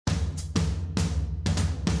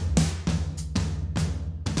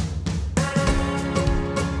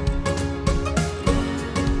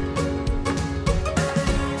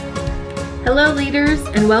Hello, leaders,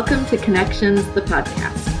 and welcome to Connections, the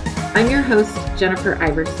podcast. I'm your host, Jennifer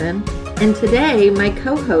Iverson, and today my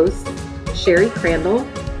co-hosts, Sherry Crandall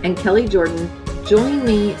and Kelly Jordan, join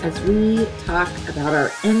me as we talk about our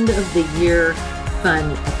end of the year fun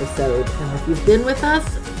episode. And if you've been with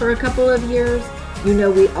us for a couple of years, you know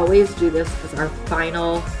we always do this as our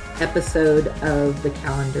final episode of the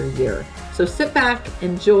calendar year. So sit back,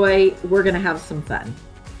 enjoy. We're going to have some fun.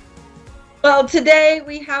 Well, today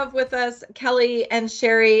we have with us Kelly and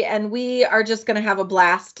Sherry, and we are just going to have a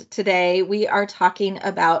blast today. We are talking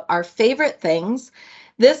about our favorite things.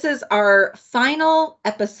 This is our final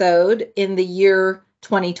episode in the year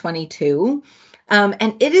 2022,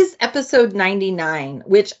 and it is episode 99,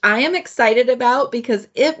 which I am excited about because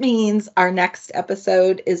it means our next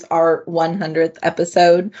episode is our 100th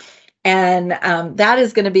episode, and that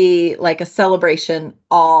is going to be like a celebration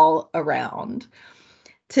all around.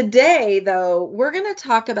 Today, though, we're going to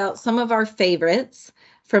talk about some of our favorites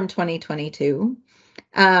from 2022.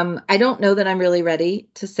 I don't know that I'm really ready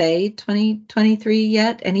to say 2023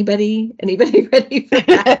 yet. Anybody ready for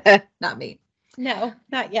that? Not me. No,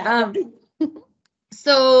 not yet.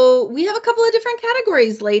 So we have a couple of different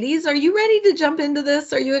categories, ladies. Are you ready to jump into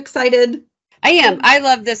this? Are you excited? I am. I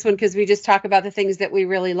love this one because we just talk about the things that we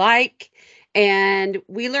really like. And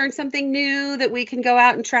we learn something new that we can go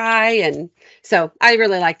out and try. And so I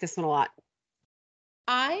really like this one a lot.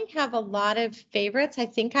 I have a lot of favorites. I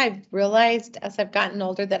think I've realized as I've gotten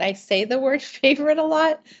older that I say the word favorite a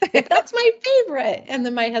lot. Like, that's my favorite. And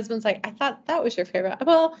then my husband's like, I thought that was your favorite.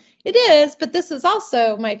 Well, it is, but this is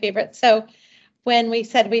also my favorite. So when we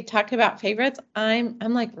said we talked about favorites, I'm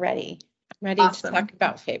like ready. I'm ready Awesome. to talk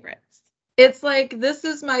about favorites. It's like, this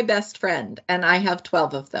is my best friend, and I have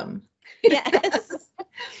 12 of them. Yes.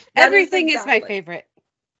 Everything is my favorite.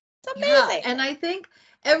 It's amazing. Yeah, and I think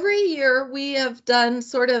every year we have done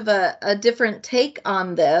sort of a different take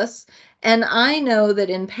on this. And I know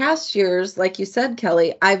that in past years, like you said,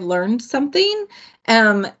 Kelly, I've learned something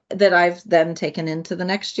that I've then taken into the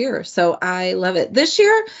next year. So I love it. This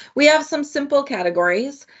year we have some simple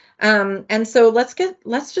categories. And so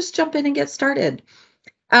let's just jump in and get started.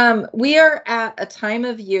 We are at a time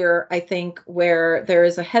of year, I think, where there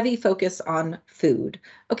is a heavy focus on food.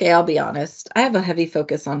 Okay, I'll be honest. I have a heavy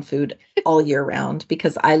focus on food all year round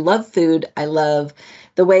because I love food. I love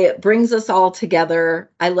the way it brings us all together.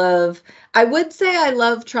 I would say I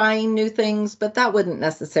love trying new things, but that wouldn't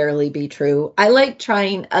necessarily be true. I like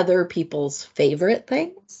trying other people's favorite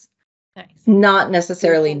things. Nice. Not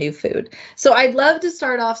necessarily new food. So I'd love to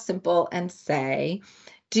start off simple and say,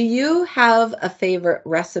 do you have a favorite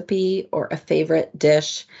recipe or a favorite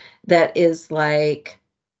dish that is like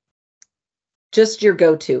just your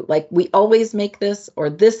go-to? Like, we always make this, or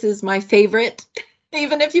this is my favorite,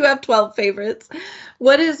 even if you have 12 favorites.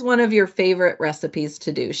 What is one of your favorite recipes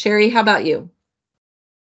to do? Sherry, how about you?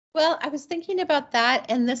 Well, I was thinking about that.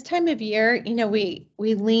 And this time of year, you know, we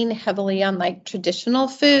lean heavily on like traditional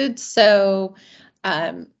foods. So,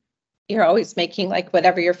 you're always making like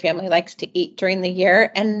whatever your family likes to eat during the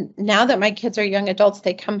year. And now that my kids are young adults,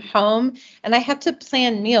 they come home and I have to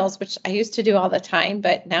plan meals, which I used to do all the time.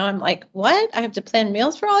 But now I'm like, what? I have to plan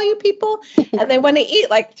meals for all you people? And they want to eat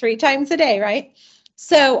like 3 times a day, right?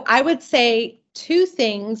 So I would say 2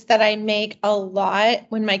 things that I make a lot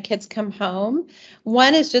when my kids come home.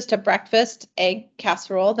 One is just a breakfast egg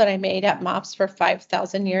casserole that I made at MOPS for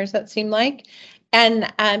 5,000 years, that seemed like.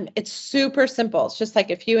 And it's super simple. It's just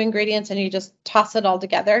like a few ingredients and you just toss it all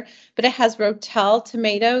together. But it has Rotel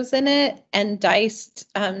tomatoes in it and diced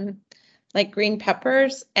like green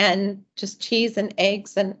peppers and just cheese and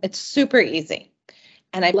eggs. And it's super easy.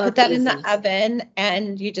 And I put that in the oven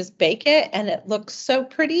and you just bake it and it looks so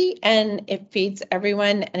pretty and it feeds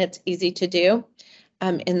everyone and it's easy to do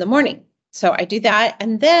in the morning. So I do that.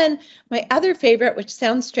 And then my other favorite, which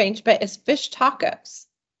sounds strange, but is fish tacos.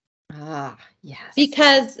 Ah, yes.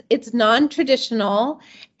 Because it's non-traditional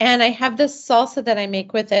and I have this salsa that I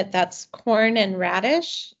make with it that's corn and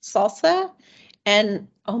radish salsa. And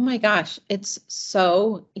oh my gosh, it's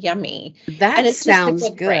so yummy. That sounds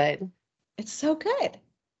good. Break. It's so good.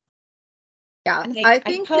 Yeah, I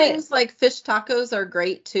think things like fish tacos are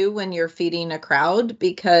great too when you're feeding a crowd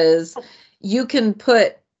because you can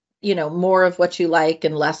put, you know, more of what you like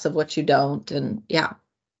and less of what you don't. And yeah.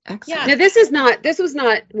 Excellent. Now, this was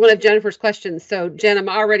not one of Jennifer's questions. So, Jen, I'm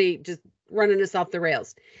already just running us off the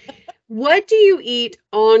rails. What do you eat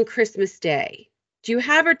on Christmas Day? Do you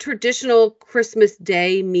have a traditional Christmas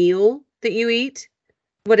Day meal that you eat?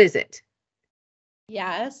 What is it?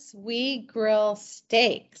 Yes, we grill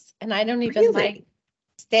steaks, and I don't even like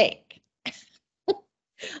steak.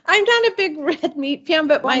 I'm not a big red meat fan,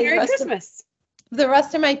 but Well, Merry the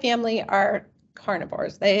rest of my family are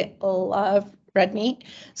carnivores. They love red meat.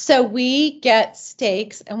 So we get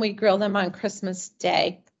steaks and we grill them on Christmas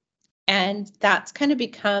Day. And that's kind of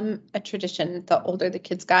become a tradition the older the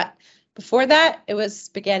kids got. Before that, it was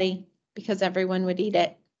spaghetti because everyone would eat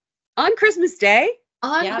it. On Christmas Day?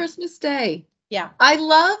 On Yeah. Christmas Day. Yeah. I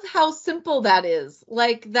love how simple that is.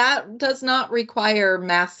 Like, that does not require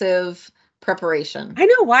massive preparation. I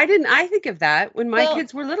know. Why didn't I think of that when my Well,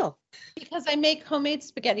 kids were little? Because I make homemade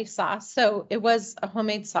spaghetti sauce. So it was a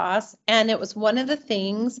homemade sauce. And it was one of the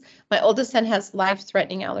things, my oldest son has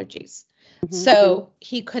life-threatening allergies. Mm-hmm. So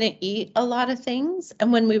he couldn't eat a lot of things.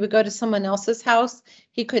 And when we would go to someone else's house,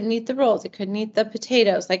 he couldn't eat the rolls. He couldn't eat the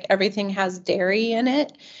potatoes. Like everything has dairy in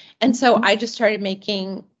it. And so I just started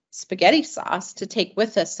making spaghetti sauce to take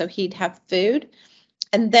with us so he'd have food.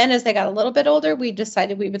 And then as they got a little bit older, we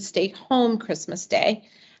decided we would stay home Christmas Day.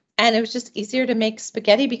 And it was just easier to make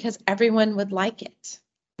spaghetti because everyone would like it.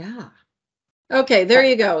 Yeah. Okay, there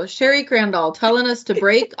you go. Sherry Crandall telling us to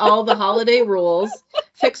break all the holiday rules,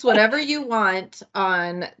 fix whatever you want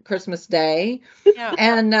on Christmas Day. Yeah.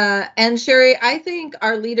 And Sherry, I think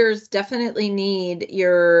our leaders definitely need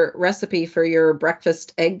your recipe for your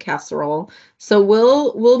breakfast egg casserole. So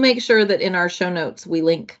we'll make sure that in our show notes we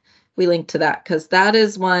link to that, because that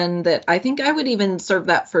is one that I think I would even serve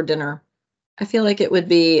that for dinner. I feel like it would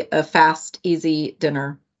be a fast, easy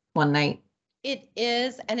dinner one night. It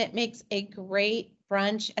is, and it makes a great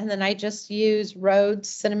brunch. And then I just use Rhodes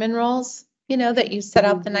cinnamon rolls, that you set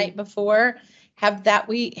out the night before.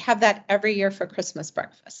 We have that every year for Christmas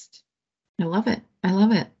breakfast. I love it. I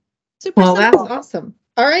love it. Super Well, simple. that's awesome.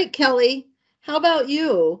 All right, Kelly, how about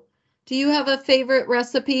you? Do you have a favorite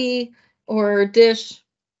recipe or dish?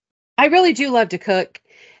 I really do love to cook.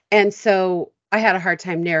 And so I had a hard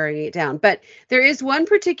time narrowing it down. But there is one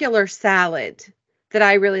particular salad that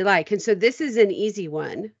I really like. And so this is an easy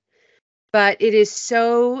one, but it is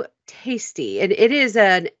so tasty. And it is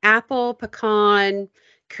an apple, pecan,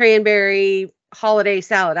 cranberry holiday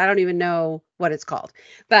salad. I don't even know what it's called,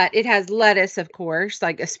 but it has lettuce, of course,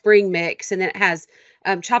 like a spring mix. And then it has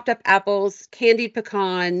chopped up apples, candied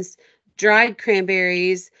pecans, dried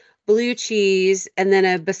cranberries, blue cheese, and then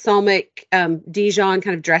a balsamic Dijon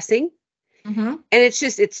kind of dressing. Mm-hmm. And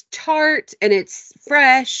it's tart and it's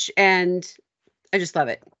fresh and I just love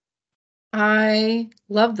it. I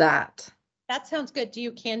love that. That sounds good. Do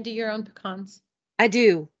you candy your own pecans? I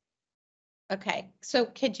do. Okay. So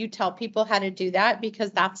could you tell people how to do that?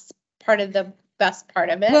 Because that's part of the best part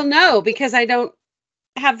of it. Well, no, because I don't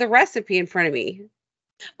have the recipe in front of me.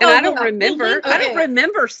 And I don't remember. Okay. I don't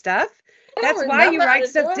remember stuff. That's why you write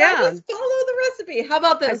stuff down. Just follow the recipe. How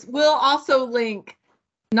about this? We'll also link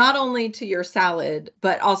not only to your salad,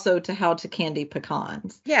 but also to how to candy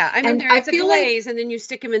pecans. Yeah, I mean, And there's a feel glaze, and then you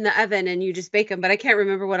stick them in the oven and you just bake them. But I can't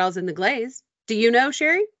remember what else in the glaze. Do you know,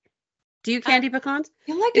 Sherry? Do you candy pecans? I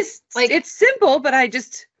feel like It's simple, but I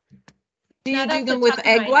just do you Not do off the them with top of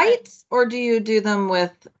my egg head. whites or do you do them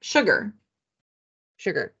with sugar?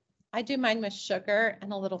 sugar. I do mine with sugar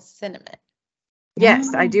and a little cinnamon.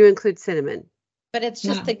 Yes, I do include cinnamon. But it's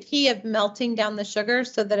just Yeah. the key of melting down the sugar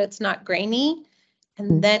so that it's not grainy,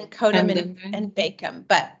 and then coat them And then- and bake them.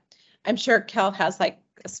 But I'm sure Kel has like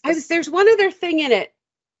There's one other thing in it.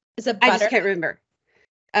 is it I butter? just can't remember.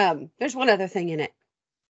 There's one other thing in it.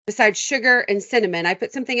 Besides sugar and cinnamon, I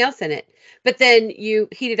put something else in it. But then you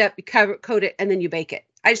heat it up, you coat it, and then you bake it.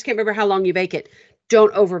 I just can't remember how long you bake it.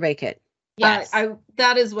 Don't over bake it. Yes,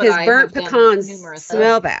 That is what Because I burnt have done pecans numerous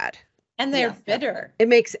smell of. bad. and they're Yeah. bitter. It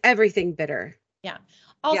makes everything bitter.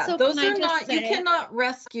 Also, Those can I are just not. You say- cannot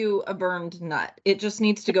rescue a burned nut. It just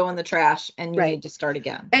needs to go in the trash, and you Right. need to start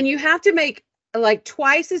again. And you have to make like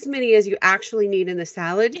twice as many as you actually need in the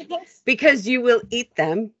salad Yes, because you will eat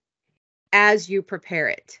them as you prepare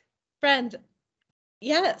it. friend.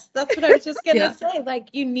 Yes, that's what I was just gonna Yeah. say. Like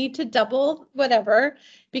you need to double whatever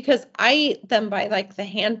because I eat them by like the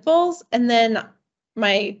handfuls, and then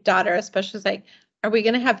my daughter especially is like, "Are we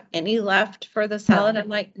gonna have any left for the salad?" I'm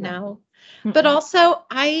like, "No." But also,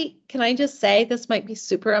 can I just say this might be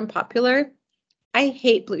super unpopular. I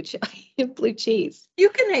hate blue cheese. you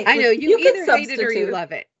can hate. I know you can either hate it or you substitute.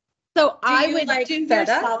 love it. So I you would like do your feta?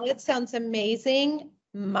 salad. Sounds amazing,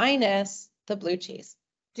 minus the blue cheese.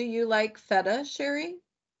 Do you like feta, Sherry?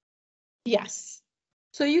 Yes.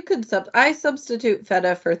 So you could I substitute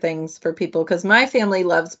feta for things for people because my family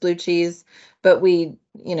loves blue cheese, but we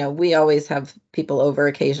always have people over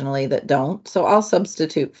occasionally that don't. So I'll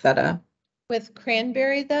substitute feta. With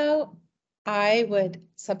cranberry, though, I would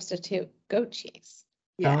substitute goat cheese.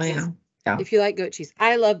 Yes. Oh, yeah. If you like goat cheese.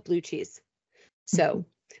 I love blue cheese. So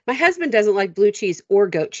My husband doesn't like blue cheese or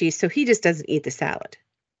goat cheese, so he just doesn't eat the salad.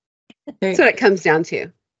 That's what it comes down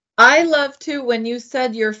to. I love to, when you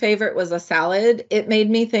said your favorite was a salad, it made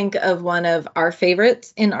me think of one of our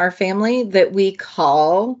favorites in our family that we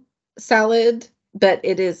call salad, but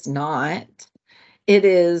it is not. It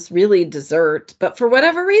is really dessert, but for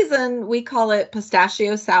whatever reason, we call it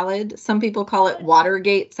pistachio salad. Some people call it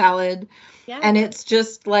Watergate salad. Yeah. And it's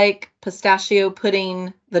just like pistachio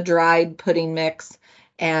pudding, the dried pudding mix,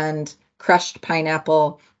 and crushed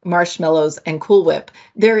pineapple, marshmallows, and Cool Whip.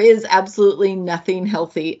 There is absolutely nothing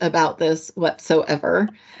healthy about this whatsoever.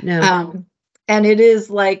 No. And it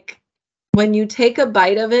is like when you take a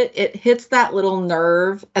bite of it, it hits that little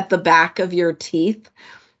nerve at the back of your teeth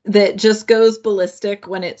that just goes ballistic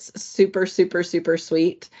when it's super, super, super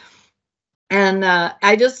sweet. And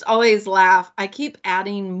I just always laugh. I keep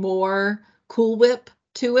adding more Cool Whip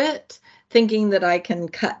to it, thinking that I can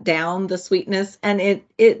cut down the sweetness, and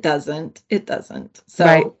it doesn't. It doesn't. So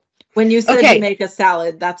Right. when you said Okay. you make a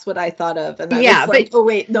salad, that's what I thought of. And I Yeah, was like, but- oh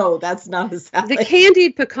wait, no, that's not a salad. The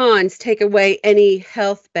candied pecans take away any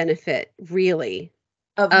health benefit, really,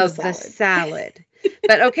 of the salad.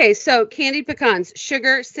 But okay, so candied pecans,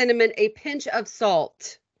 sugar, cinnamon, a pinch of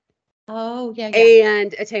salt, Oh, yeah.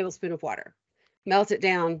 and a tablespoon of water. Melt it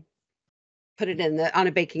down, put it on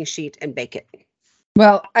a baking sheet, and bake it.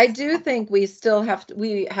 Well, I do think we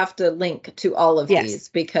have to link to all of Yes. these,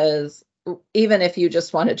 because even if you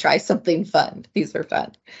just want to try something fun, these are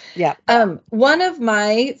fun. Yeah. One of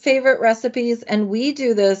my favorite recipes, and we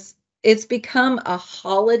do this, it's become a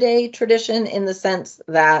holiday tradition in the sense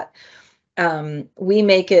that we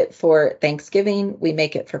make it for Thanksgiving, we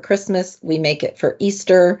make it for Christmas, we make it for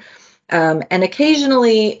Easter. And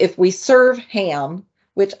occasionally, if we serve ham,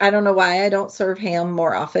 which I don't know why I don't serve ham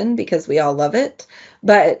more often, because we all love it,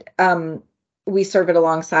 but we serve it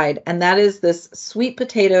alongside. And that is this sweet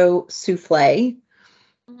potato souffle.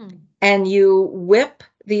 Mm. And you whip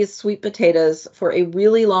these sweet potatoes for a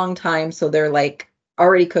really long time. So they're like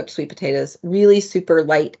already cooked sweet potatoes, really super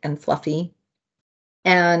light and fluffy.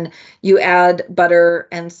 And you add butter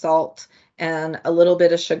and salt and a little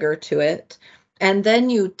bit of sugar to it. And then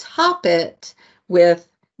you top it with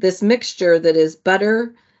this mixture that is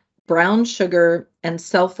butter, brown sugar, and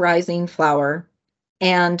self-rising flour,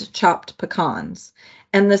 and chopped pecans.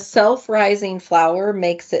 And the self-rising flour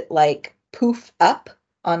makes it like poof up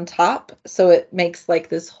on top. So it makes like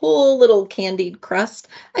this whole little candied crust.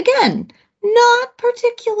 Again, not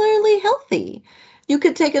particularly healthy. You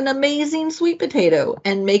could take an amazing sweet potato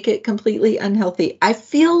and make it completely unhealthy. I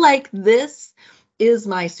feel like this is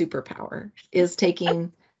my superpower, is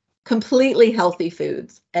taking completely healthy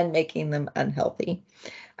foods and making them unhealthy.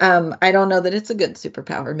 I don't know that it's a good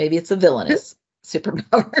superpower. Maybe it's a villainous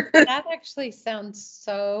superpower. That actually sounds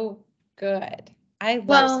so good. I love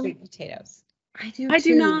Well, sweet potatoes. I do I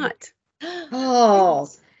do too. not. Oh,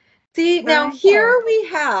 see, now Right. here we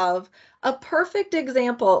have a perfect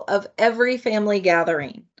example of every family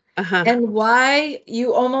gathering Uh-huh. and why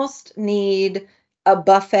you almost need a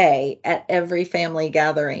buffet at every family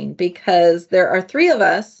gathering, because there are three of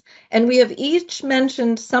us and we have each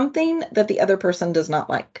mentioned something that the other person does not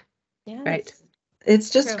like. Yes. Right.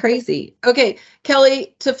 It's just True. crazy. Okay,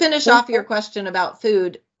 Kelly, to finish off your question about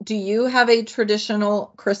food, do you have a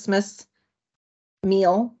traditional Christmas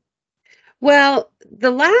meal? Well,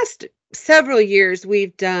 the last several years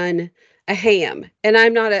we've done a ham, and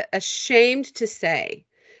I'm not ashamed to say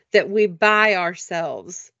that we buy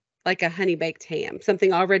ourselves like a honey baked ham,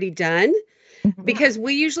 something already done, because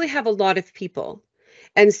we usually have a lot of people.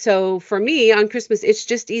 And so for me on Christmas, it's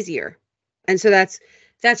just easier. And so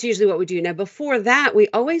that's usually what we do. Now, before that, we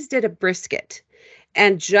always did a brisket.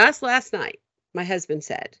 And just last night, my husband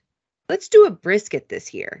said, let's do a brisket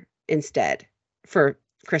this year instead for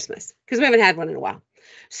Christmas, because we haven't had one in a while.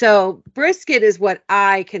 So brisket is what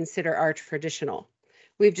I consider our traditional.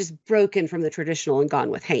 We've just broken from the traditional and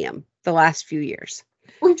gone with ham the last few years,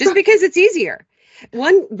 just because it's easier.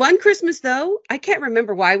 One Christmas, though, I can't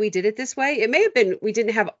remember why we did it this way. It may have been we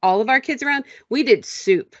didn't have all of our kids around. We did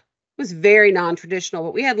soup. It was very non-traditional,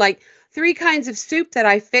 but we had like 3 kinds of soup that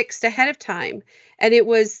I fixed ahead of time. And it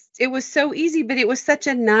was so easy, but it was such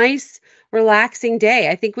a nice, relaxing day.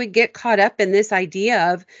 I think we get caught up in this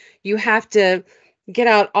idea of you have to get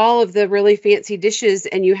out all of the really fancy dishes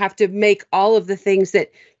and you have to make all of the things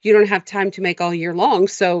that you don't have time to make all year long.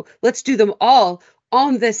 So let's do them all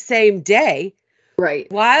on the same day. Right.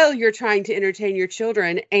 While you're trying to entertain your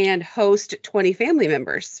children and host 20 family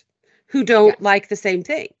members who don't like the same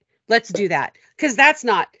thing. Let's do that. Because that's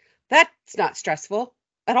not stressful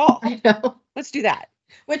at all. I know. Let's do that.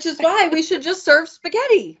 Which is why we should just serve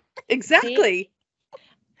spaghetti. Exactly.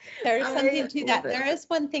 There's I something to that. love it. There is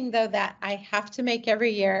one thing though that I have to make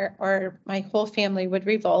every year or my whole family would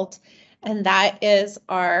revolt, and that is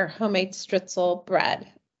our homemade stritzel bread.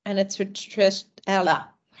 And it's a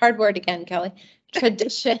hard word again, Kelly.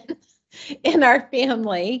 Tradition in our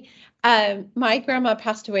family. My grandma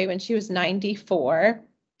passed away when she was 94,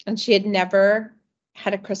 and she had never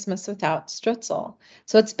had a Christmas without stritzel.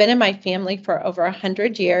 So it's been in my family for over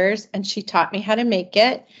 100 years, and she taught me how to make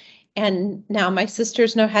it. And now my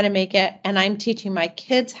sisters know how to make it, and I'm teaching my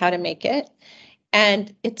kids how to make it.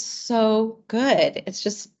 And it's so good. It's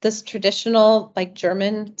just this traditional, like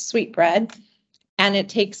German sweet bread, and it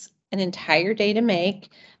takes an entire day to make.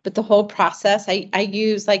 But the whole process, I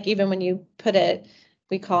use, like, even when you put it,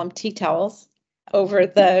 we call them tea towels over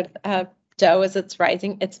the dough as it's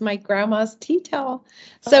rising. It's my grandma's tea towel.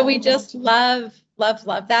 So we just love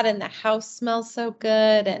that. And the house smells so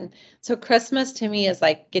good. And so Christmas to me is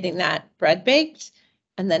like getting that bread baked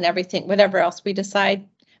and then everything, whatever else we decide.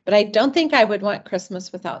 But I don't think I would want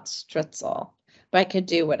Christmas without stritzel, but I could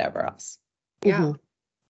do whatever else. Yeah. Mhm.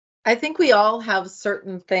 I think we all have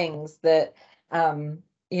certain things that,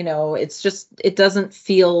 it's just, it doesn't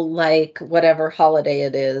feel like whatever holiday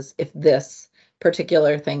it is if this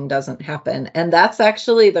particular thing doesn't happen. And that's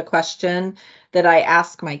actually the question that I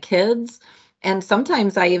ask my kids. And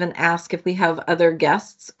sometimes I even ask if we have other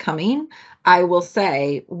guests coming. I will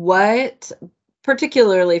say, what,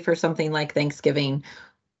 particularly for something like Thanksgiving,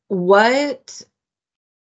 what,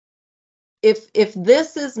 if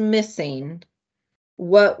this is missing,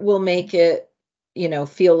 what will make it,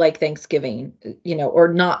 feel like Thanksgiving,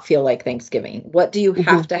 or not feel like Thanksgiving? What do you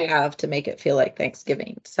have to make it feel like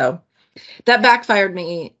Thanksgiving? So that backfired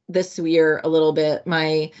me this year a little bit.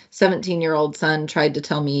 My 17-year-old son tried to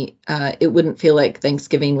tell me it wouldn't feel like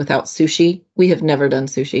Thanksgiving without sushi. We have never done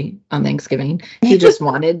sushi on Thanksgiving. He just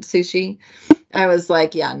wanted sushi. I was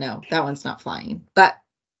like, yeah, no, that one's not flying.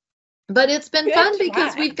 But it's been Good fun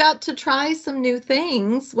because try. we've got to try some new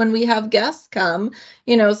things when we have guests come.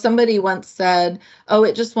 Somebody once said, oh,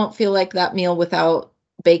 it just won't feel like that meal without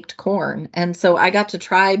baked corn. And so I got to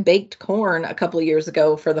try baked corn a couple of years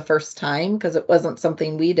ago for the first time because it wasn't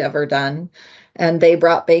something we'd ever done. And they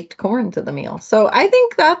brought baked corn to the meal. So I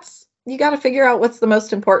think you got to figure out what's the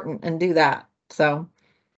most important and do that. So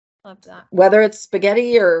Love that. whether it's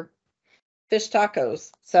spaghetti or fish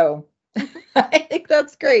tacos. So I think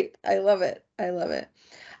that's great. I love it. I love it.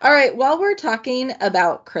 All right. While we're talking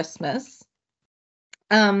about Christmas,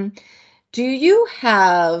 do you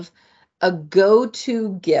have a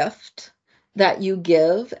go-to gift that you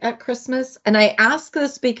give at Christmas? And I ask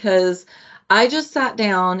this because I just sat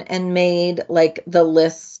down and made like the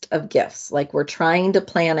list of gifts. Like we're trying to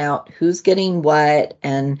plan out who's getting what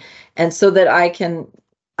and so that I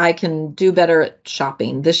can do better at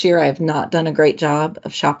shopping. This year, I have not done a great job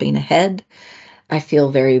of shopping ahead. I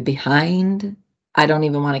feel very behind. I don't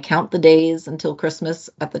even want to count the days until Christmas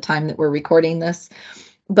at the time that we're recording this.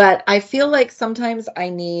 But I feel like sometimes I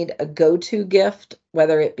need a go-to gift,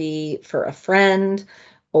 whether it be for a friend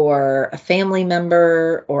or a family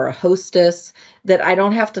member or a hostess that I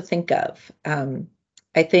don't have to think of.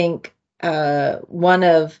 I think one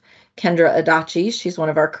of Kendra Adachi, she's one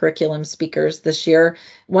of our curriculum speakers this year.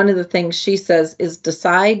 One of the things she says is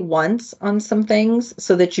decide once on some things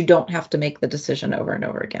so that you don't have to make the decision over and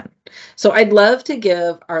over again. So I'd love to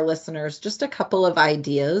give our listeners just a couple of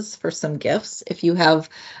ideas for some gifts if you have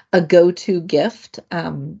a go-to gift.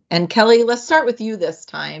 And Kelly, let's start with you this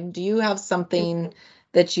time. Do you have something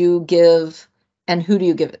that you give, and who do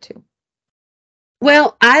you give it to?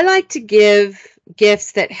 Well, I like to give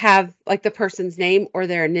gifts that have like the person's name or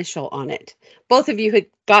their initial on it. Both of you had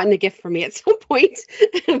gotten a gift from me at some point,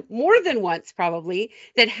 more than once probably,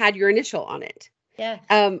 that had your initial on it. Yeah.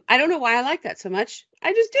 I don't know why I like that so much.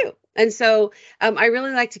 I just do. And so I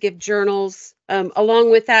really like to give journals.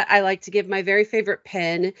 Along with that, I like to give my very favorite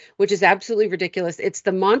pen, which is absolutely ridiculous. It's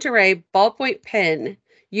the Monterey ballpoint pen,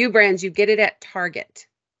 U-Brands. You get it at Target.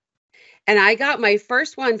 And I got my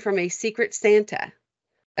first one from a Secret Santa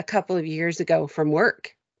a couple of years ago from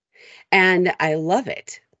work. And I love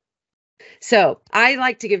it. So I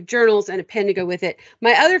like to give journals and a pen to go with it.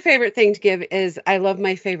 My other favorite thing to give is I love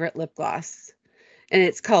my favorite lip gloss. And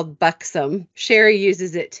it's called Buxom. Sherry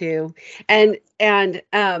uses it too. And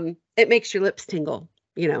it makes your lips tingle,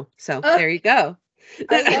 So there you go.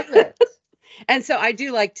 I love it. And so I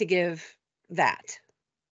do like to give that.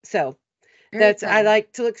 So Very I fun.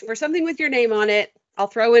 like to look for something with your name on it. I'll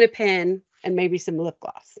throw in a pen and maybe some lip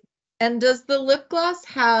gloss. And does the lip gloss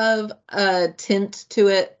have a tint to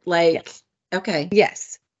it? Like, Yes. Okay.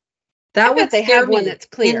 Yes. That I would bet they scare have one me that's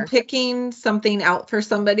clear. in picking something out for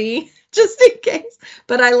somebody just in case.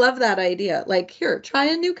 But I love that idea. Like, here, try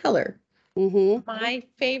a new color. Mm-hmm. My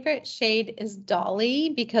favorite shade is Dolly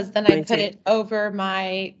because then I Mine put too. it over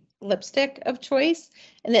my lipstick of choice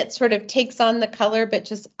and it sort of takes on the color but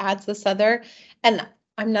just adds this other. And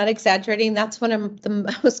I'm not exaggerating. That's one of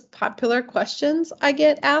the most popular questions I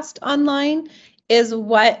get asked online is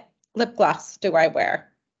what lip gloss do I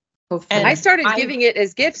wear? Oh, And I fun. started giving it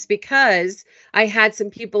as gifts because I had some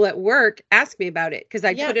people at work ask me about it because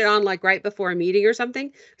I put it Yes. on like right before a meeting or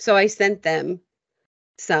something. So I sent them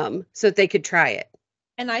some so that they could try it.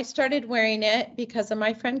 And I started wearing it because of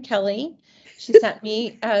my friend Kelly. She sent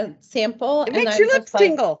me a sample It and makes I'm your lips just like,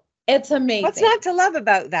 tingle. it's What's amazing. not to love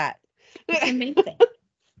about that? It's amazing.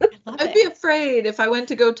 I love I'd be it. afraid if I went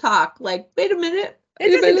to go talk, like, wait a minute. It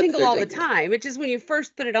my doesn't lips tingle are all the tingling. time. It's just when you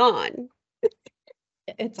first put it on.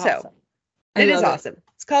 It's So, awesome. I It is love it. awesome.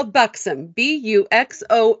 It's called Buxom.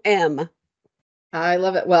 Buxom. I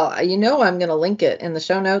love it. Well, I'm going to link it in the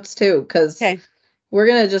show notes too, because Okay. we're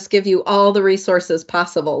going to just give you all the resources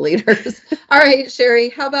possible, leaders. All right, Sherry,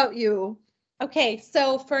 how about you? Okay,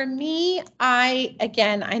 so for me, I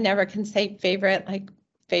never can say favorite, like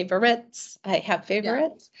favorites. I have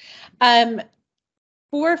favorites.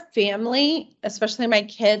 For family, especially my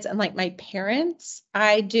kids and like my parents,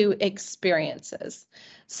 I do experiences.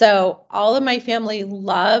 So all of my family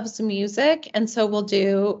loves music, and so we'll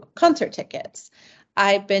do concert tickets.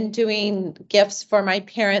 I've been doing gifts for my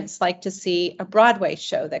parents, like to see a Broadway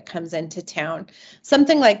show that comes into town,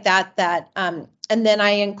 something like that. And then I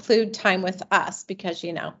include time with us because,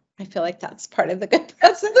 I feel like that's part of the good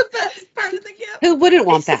That's present. the best part of the gift. Who wouldn't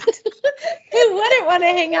want that? Who wouldn't want to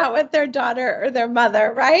hang out with their daughter or their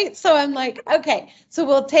mother, right? So I'm like, okay, so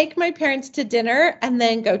we'll take my parents to dinner and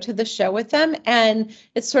then go to the show with them. And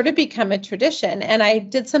it's sort of become a tradition. And I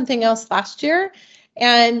did something else last year.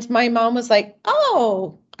 And my mom was like,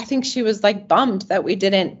 oh, I think she was like bummed that we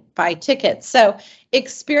didn't buy tickets. So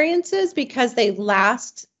experiences, because they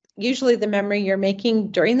last, usually the memory you're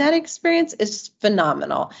making during that experience is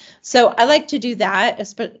phenomenal. So I like to do that,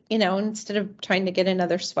 instead of trying to get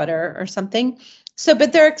another sweater or something. So,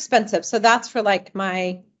 but they're expensive. So that's for like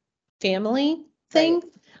my family thing. Right.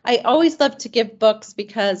 I always love to give books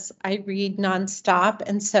because I read nonstop.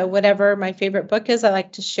 And so whatever my favorite book is, I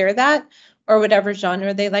like to share that, or whatever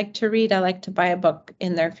genre they like to read. I like to buy a book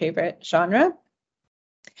in their favorite genre.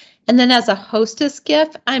 And then as a hostess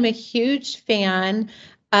gift, I'm a huge fan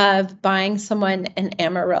of buying someone an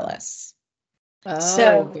amaryllis. Oh,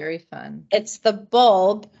 So very fun. it's the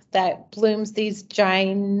bulb that blooms these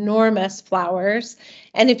ginormous flowers.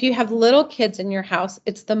 And if you have little kids in your house,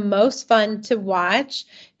 it's the most fun to watch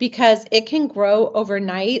because it can grow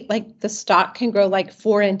overnight. Like the stalk can grow like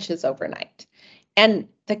 4 inches overnight. And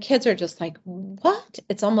the kids are just like, what?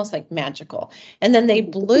 It's almost like magical. And then they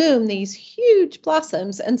bloom these huge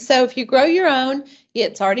blossoms. And so if you grow your own,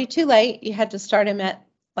 it's already too late. You had to start them at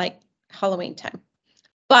like Halloween time.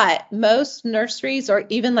 But most nurseries or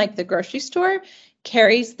even like the grocery store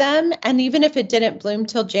carries them. And even if it didn't bloom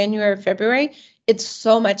till January or February, it's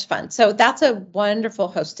so much fun. So that's a wonderful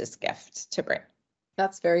hostess gift to bring.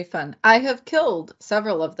 That's very fun. I have killed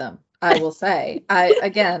several of them, I will say.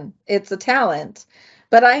 Again, it's a talent,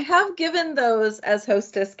 but I have given those as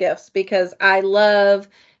hostess gifts because I love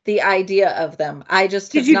the idea of them. I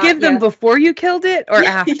just Did you give them before you killed it or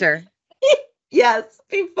after? Yes,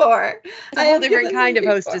 before. It's a whole different kind of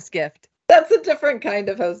hostess gift. That's a different kind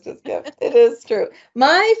of hostess gift. It is true.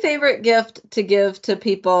 My favorite gift to give to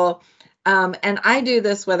people, and I do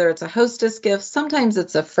this whether it's a hostess gift, sometimes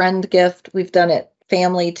it's a friend gift. We've done it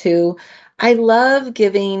family too. I love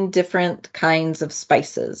giving different kinds of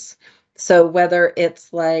spices. So whether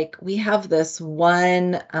it's like we have this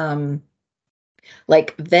one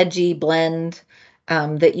like veggie blend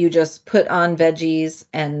that you just put on veggies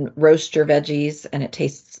and roast your veggies and it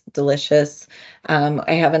tastes delicious.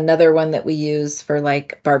 I have another one that we use for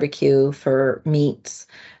like barbecue for meats.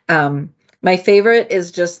 My favorite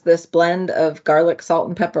is just this blend of garlic, salt,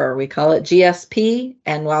 and pepper. We call it GSP,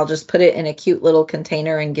 and I'll just put it in a cute little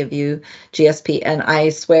container and give you GSP. And I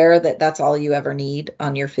swear that that's all you ever need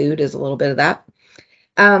on your food is a little bit of that.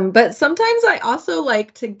 But sometimes I also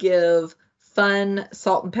like to give fun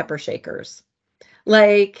salt and pepper shakers.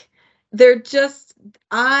 Like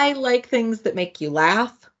I like things that make you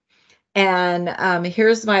laugh. And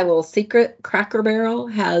here's my little secret. Cracker Barrel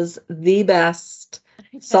has the best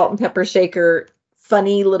salt and pepper shaker,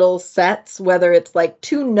 funny little sets, whether it's like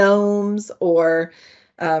 2 gnomes or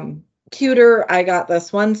cuter, I got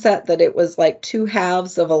this one set that it was like 2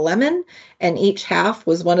 halves of a lemon, and each half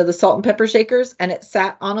was one of the salt and pepper shakers, and it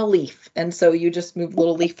sat on a leaf. And so you just move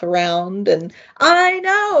little leaf around, and I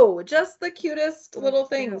know, just the cutest little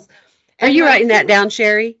things. Are you writing that down,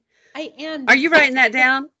 Sherry? I am. Are you writing that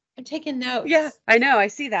down? I'm taking notes. Yeah, I know. I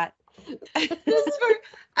see that.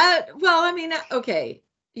 Well, I mean, okay.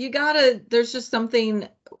 There's just something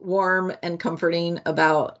warm and comforting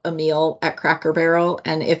about a meal at Cracker Barrel.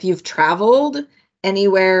 And if you've traveled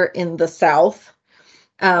anywhere in the South,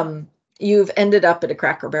 you've ended up at a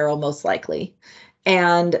Cracker Barrel most likely.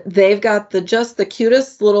 And they've got just the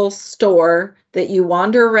cutest little store that you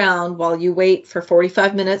wander around while you wait for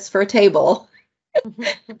 45 minutes for a table.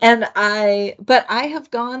 But I have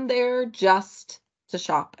gone there just to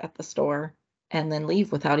shop at the store and then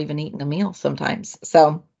leave without even eating a meal sometimes.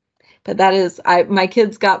 So, but that is, my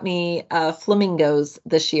kids got me flamingos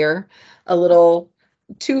this year, a little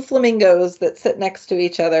 2 flamingos that sit next to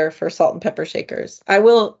each other for salt and pepper shakers. I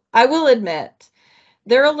will admit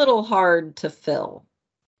they're a little hard to fill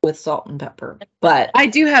with salt and pepper, but I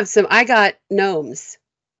do have some. I got gnomes,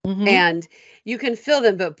 and you can fill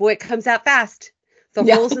them, but boy, it comes out fast.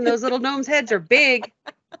 The holes in those little gnomes' heads are big.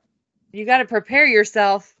 You got to prepare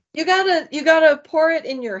yourself. You gotta pour it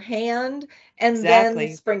in your hand and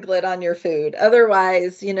then sprinkle it on your food.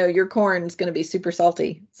 Otherwise, your corn's gonna be super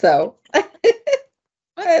salty. So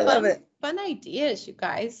I love it. Fun ideas, you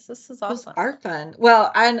guys. This is awesome. Those are fun.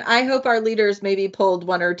 Well, and I hope our leaders maybe pulled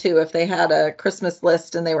 1 or 2 if they had a Christmas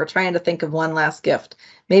list and they were trying to think of one last gift.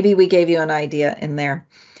 Maybe we gave you an idea in there.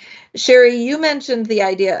 Sherry, you mentioned the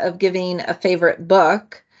idea of giving a favorite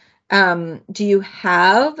book. Do you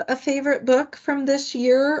have a favorite book from this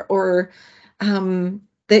year or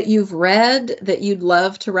that you've read that you'd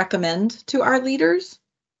love to recommend to our leaders?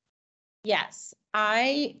 Yes,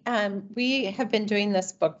 we have been doing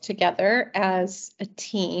this book together as a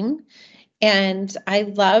team, and I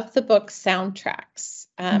love the book Soundtracks.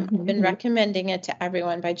 I've been recommending it to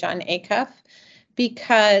everyone by Jon Acuff,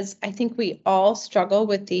 because I think we all struggle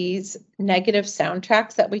with these negative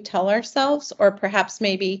soundtracks that we tell ourselves, or perhaps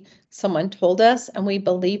maybe someone told us and we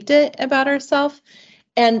believed it about ourselves.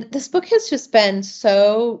 And this book has just been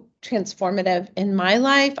so transformative in my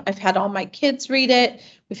life. I've had all my kids read it.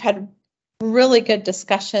 We've had really good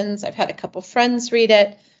discussions. I've had a couple friends read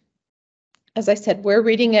it. As I said, we're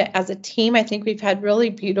reading it as a team. I think we've had really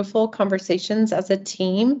beautiful conversations as a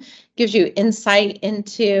team. Gives you insight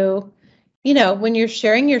into, when you're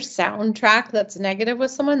sharing your soundtrack that's negative with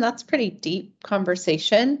someone, that's pretty deep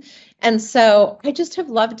conversation. And so I just have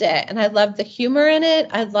loved it. And I love the humor in it.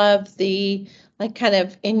 I love the kind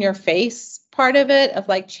of in your face part of it,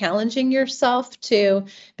 of challenging yourself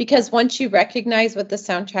because once you recognize what the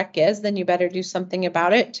soundtrack is, then you better do something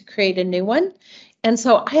about it to create a new one. And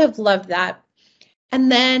so I have loved that.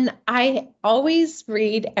 And then I always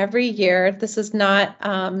read every year. This is not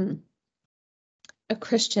a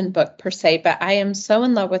Christian book per se, but I am so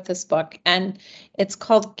in love with this book, and it's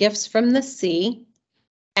called Gifts from the Sea,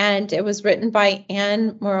 and it was written by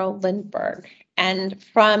Anne Morrow Lindbergh, and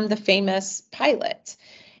from the famous pilot.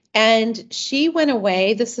 And she went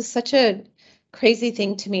away. This is such a crazy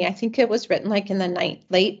thing to me. I think it was written in the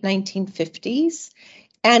late 1950s,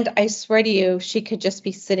 and I swear to you, she could just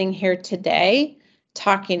be sitting here today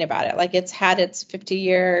talking about it. It's had its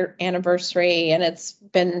 50-year anniversary, and it's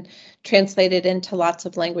been translated into lots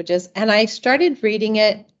of languages. And I started reading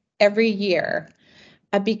it every year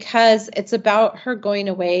because it's about her going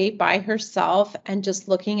away by herself and just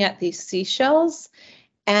looking at these seashells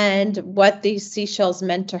and what these seashells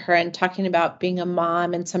meant to her, and talking about being a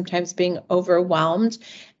mom and sometimes being overwhelmed.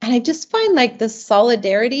 And I just find this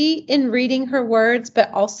solidarity in reading her words,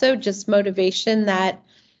 but also just motivation that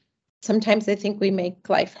sometimes I think we make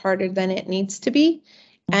life harder than it needs to be.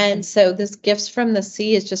 And so this Gifts from the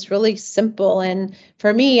Sea is just really simple. And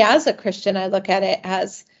for me as a Christian, I look at it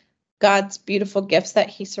as God's beautiful gifts that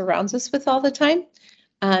he surrounds us with all the time.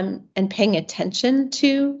 And paying attention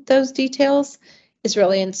to those details is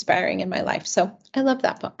really inspiring in my life. So I love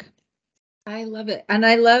that book. I love it. And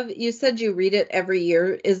you said you read it every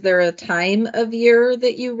year. Is there a time of year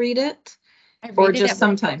that you read it? Or just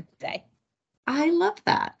sometime? Day. I love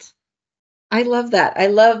that. I love that. I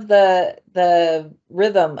love the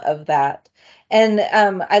rhythm of that. And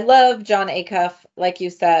I love Jon Acuff. Like you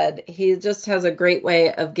said, he just has a great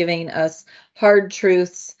way of giving us hard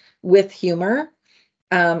truths with humor.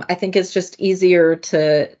 I think it's just easier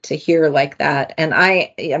to hear like that. And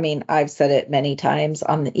I mean, I've said it many times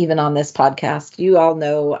even on this podcast. You all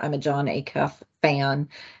know I'm a Jon Acuff fan.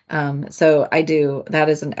 So I do. That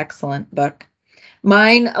is an excellent book.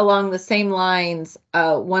 Mine, along the same lines,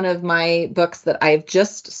 one of my books that I've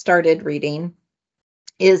just started reading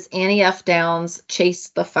is Annie F. Downs' Chase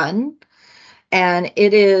the Fun. And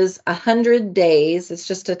it is 100 days. It's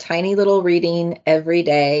just a tiny little reading every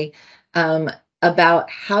day about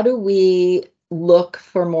how do we look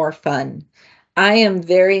for more fun. I am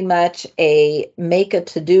very much a make a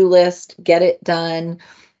to-do list, get it done.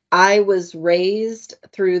 I was raised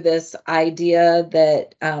through this idea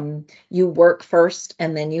that you work first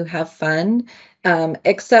and then you have fun.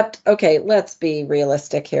 Except, okay, let's be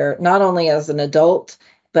realistic here. Not only as an adult,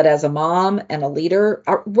 but as a mom and a leader,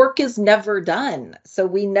 our work is never done. So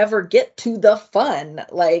we never get to the fun.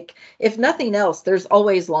 Like, if nothing else, there's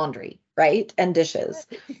always laundry, right? And dishes.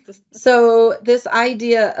 So this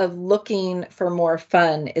idea of looking for more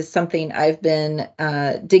fun is something I've been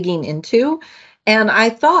digging into. And I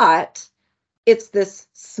thought it's this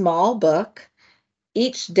small book.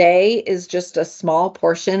 Each day is just a small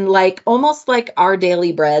portion, like almost like our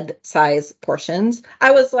daily bread size portions.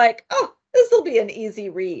 I was like, oh, this will be an easy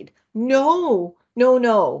read. No.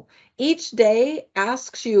 Each day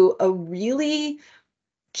asks you a really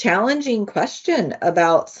challenging question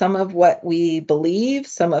about some of what we believe,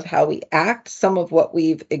 some of how we act, some of what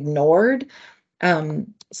we've ignored.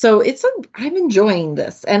 So I'm enjoying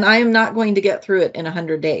this, and I am not going to get through it in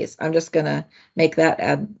 100 days. I'm just going to make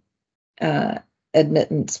that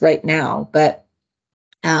admittance right now. But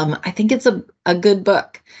I think it's a good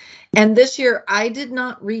book. And this year I did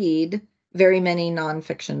not read very many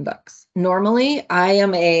nonfiction books. Normally I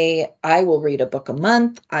will read a book a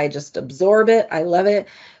month. I just absorb it. I love it.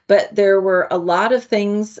 But there were a lot of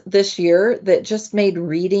things this year that just made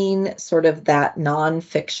reading sort of that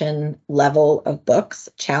nonfiction level of books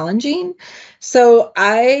challenging. So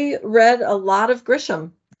I read a lot of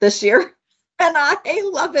Grisham this year, and I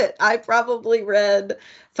love it. I probably read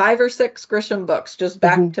 5 or 6 Grisham books just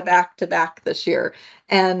back to back to back this year.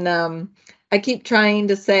 And I keep trying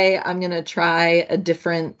to say I'm going to try a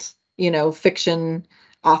different, fiction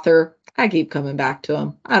author. I keep coming back to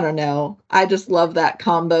him. I don't know. I just love that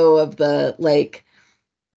combo of the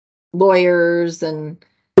lawyers and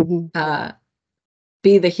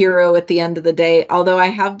be the hero at the end of the day. Although I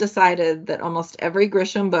have decided that almost every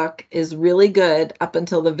Grisham book is really good up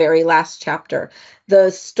until the very last chapter. The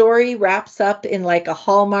story wraps up in like a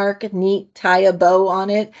Hallmark, neat, tie a bow on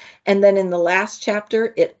it. And then in the last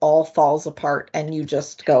chapter, it all falls apart and you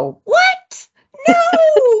just go, what?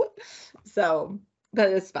 No! But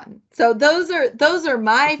it's fun. So those are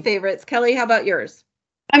my favorites. Kelly, how about yours?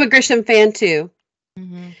 I'm a Grisham fan too.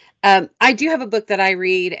 I do have a book that I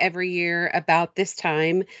read every year about this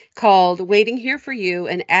time called Waiting Here for You,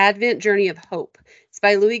 An Advent Journey of Hope. It's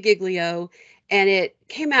by Louis Giglio, and it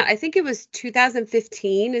came out, I think it was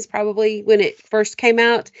 2015 is probably when it first came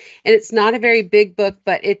out. And it's not a very big book,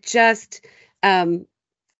 but it just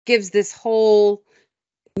gives this whole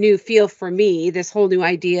new feel for me, this whole new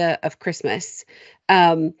idea of Christmas.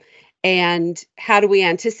 And how do we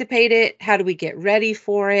anticipate it? How do we get ready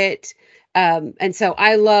for it? And so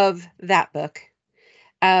I love that book.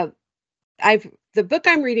 The book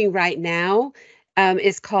I'm reading right now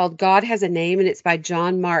is called God Has a Name, and it's by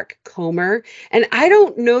John Mark Comer. And I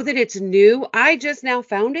don't know that it's new. I just now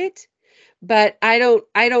found it, but I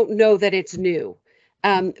don't know that it's new.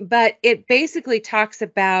 But it basically talks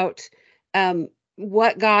about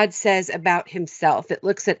what God says about himself. It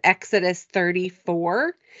looks at Exodus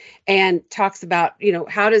 34 and talks about,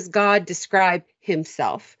 how does God describe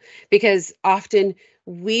himself? Because often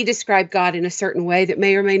we describe God in a certain way that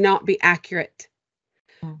may or may not be accurate.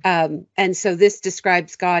 And so this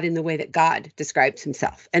describes God in the way that God describes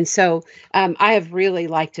himself. And so I have really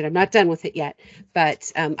liked it. I'm not done with it yet,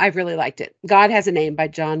 but I've really liked it. God Has a Name by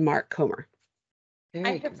John Mark Comer.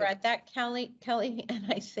 I have read that, Kelly, and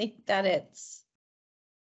I think that it's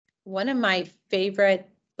one of my favorite.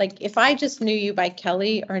 Like, if I just knew you by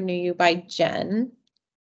Kelly or knew you by Jen,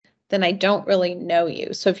 then I don't really know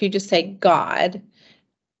you. So if you just say God,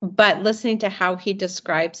 but listening to how he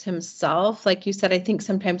describes himself, like you said, I think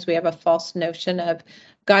sometimes we have a false notion of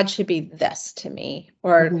God should be this to me,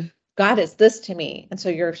 or God is this to me. And so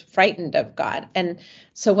you're frightened of God. And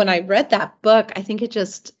so when I read that book, I think it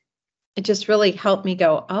just really helped me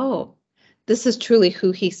go, oh, this is truly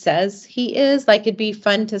who he says he is. Like, it'd be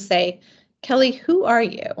fun to say, Kelly, who are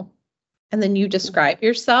you? And then you describe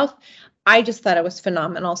yourself. I just thought it was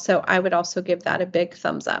phenomenal. So I would also give that a big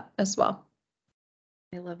thumbs up as well.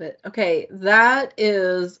 I love it. Okay, that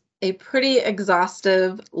is a pretty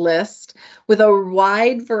exhaustive list with a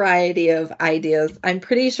wide variety of ideas. I'm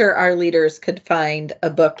pretty sure our leaders could find a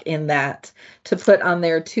book in that to put on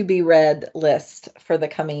their to be read list for the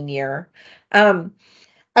coming year.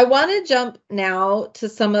 I want to jump now to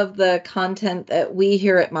some of the content that we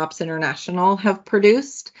here at MOPS International have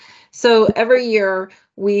produced. So every year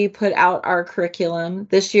we put out our curriculum.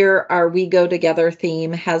 This year, our We Go Together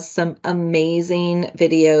theme has some amazing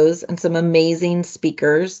videos and some amazing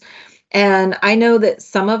speakers. And I know that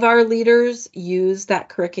some of our leaders use that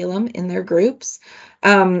curriculum in their groups,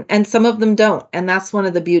 and some of them don't. And that's one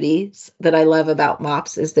of the beauties that I love about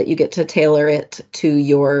MOPS, is that you get to tailor it to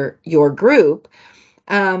your group.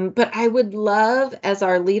 But I would love, as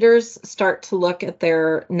our leaders start to look at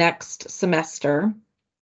their next semester,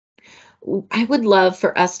 I would love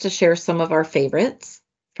for us to share some of our favorites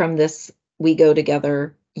from this We Go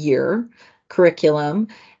Together year curriculum,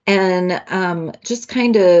 and just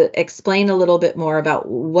kind of explain a little bit more about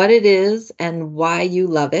what it is and why you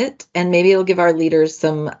love it. And maybe it'll give our leaders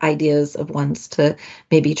some ideas of ones to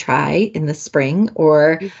maybe try in the spring,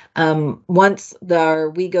 or once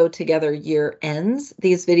the We Go Together year ends,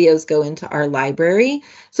 these videos go into our library.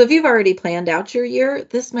 So if you've already planned out your year,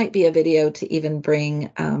 this might be a video to even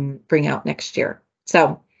bring out next year.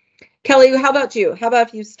 So Kelly, how about you? How about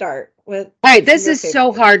if you start with? All right, this is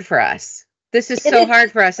so hard for us. This is so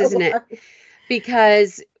hard for us, isn't it?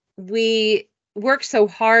 Because we work so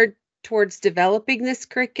hard towards developing this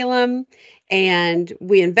curriculum, and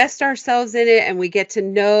we invest ourselves in it, and we get to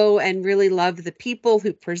know and really love the people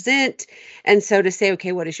who present. And so to say,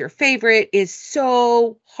 okay, what is your favorite, is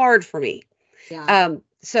so hard for me. Yeah.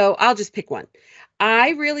 So I'll just pick one. I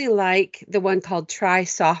really like the one called Try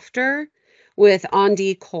Softer with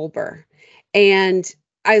Andy Kolber. And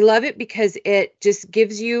I love it because it just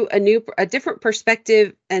gives you a different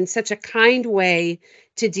perspective and such a kind way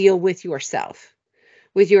to deal with yourself,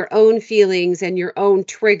 with your own feelings and your own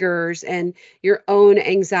triggers and your own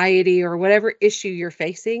anxiety or whatever issue you're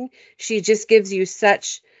facing. She just gives you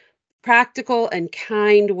such practical and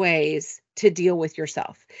kind ways to deal with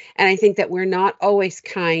yourself. And I think that we're not always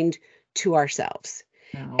kind to ourselves.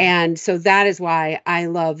 No. And so that is why I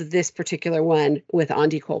love this particular one with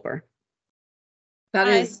Andy Kolber. That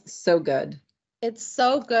is so good. It's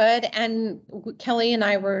so good. And Kelly and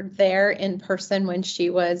I were there in person when she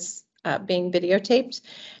was being videotaped.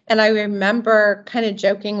 And I remember kind of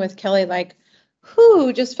joking with Kelly, like,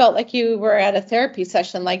 who just felt like you were at a therapy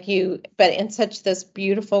session, but in such this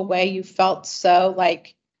beautiful way. You felt so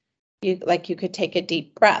like you could take a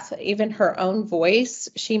deep breath. Even her own voice,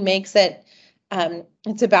 she makes it,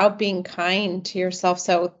 it's about being kind to yourself.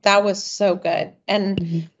 So that was so good.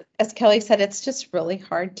 And as Kelly said, it's just really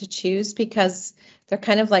hard to choose because they're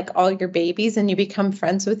kind of like all your babies, and you become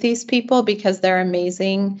friends with these people because they're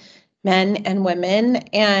amazing men and women.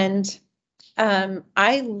 And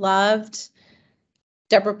I loved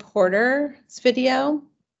Deborah Porter's video,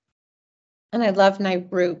 and I love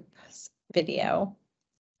Nairoop's video.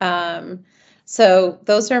 So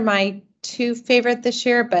those are my two favorite this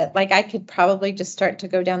year, but like I could probably just start to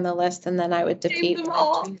go down the list and then I would defeat them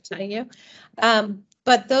all. To tell you.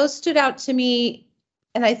 But those stood out to me,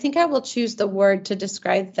 and I think I will choose the word to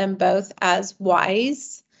describe them both as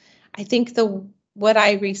wise. I think what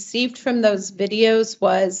I received from those videos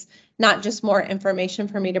was not just more information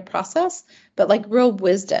for me to process, but like real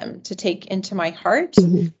wisdom to take into my heart,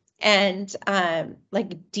 and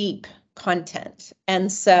like deep content.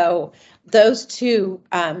 And so those two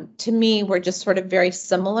to me were just sort of very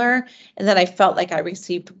similar, and that I felt like I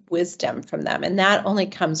received wisdom from them, and that only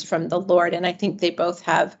comes from the Lord. And I think they both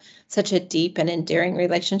have such a deep and endearing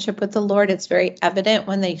relationship with the Lord. It's very evident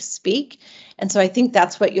when they speak, and so I think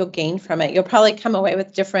that's what you'll gain from it. You'll probably come away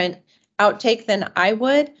with different outtake than I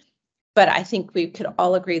would, but I think we could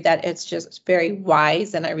all agree that it's just very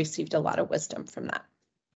wise, and I received a lot of wisdom from that.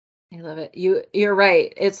 I love it. You're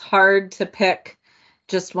right. It's hard to pick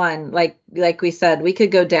just one. Like we said, we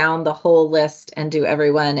could go down the whole list and do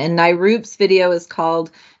everyone. And Nairoop's video is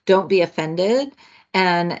called Don't Be Offended,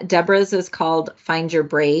 and Deborah's is called Find Your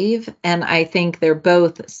Brave. And I think they're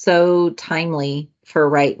both so timely for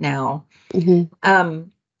right now.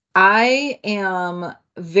 I am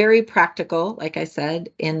very practical, like I said,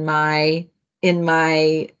 in my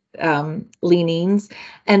leanings.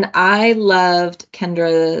 And I loved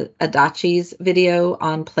Kendra Adachi's video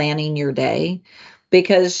on planning your day,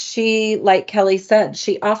 because she, like Kelly said,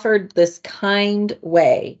 she offered this kind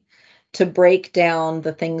way to break down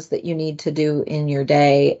the things that you need to do in your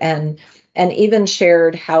day, and even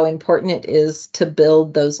shared how important it is to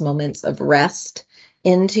build those moments of rest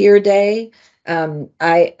into your day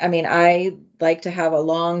I like to have a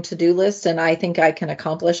long to-do list, and I think I can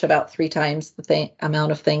accomplish about 3 times the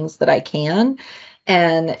amount of things that I can.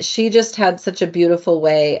 And she just had such a beautiful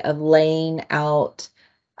way of laying out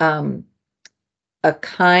a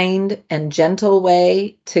kind and gentle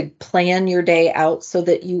way to plan your day out so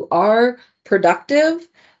that you are productive,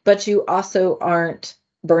 but you also aren't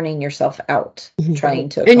burning yourself out trying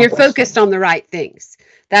to and you're accomplish focused things. on the right things.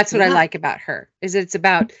 That's what I Yeah. like about her, is it's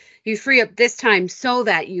about you free up this time so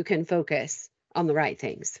that you can focus on the right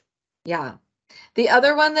things. Yeah. The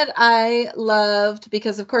other one that I loved,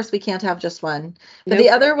 because of course we can't have just one, but Nope. the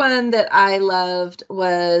other one that I loved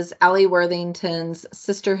was Allie Worthington's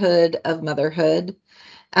Sisterhood of Motherhood.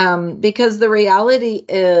 Because the reality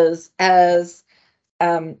is,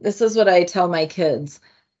 this is what I tell my kids,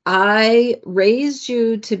 I raised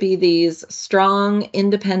you to be these strong,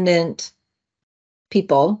 independent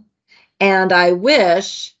people, and I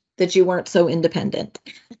wish that you weren't so independent.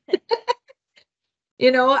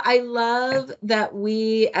 I love that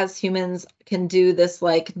we as humans can do this,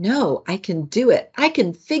 like, no, I can do it. I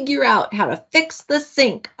can figure out how to fix the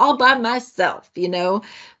sink all by myself,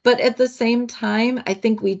 But at the same time, I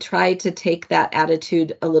think we try to take that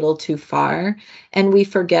attitude a little too far, and we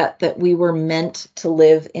forget that we were meant to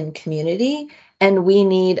live in community, and we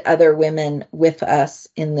need other women with us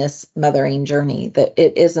in this mothering journey, that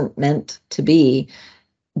it isn't meant to be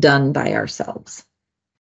done by ourselves.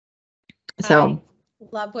 So.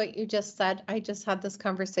 Love what you just said. I just had this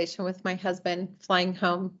conversation with my husband flying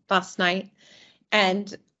home last night,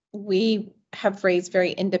 and we have raised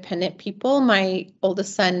very independent people. My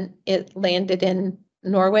oldest son, it landed in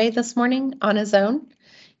Norway this morning on his own.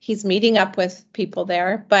 He's meeting up with people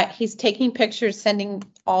there, but he's taking pictures, sending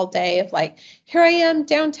all day of like, here I am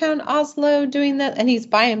downtown Oslo doing that. And he's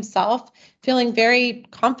by himself, feeling very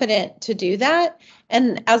confident to do that.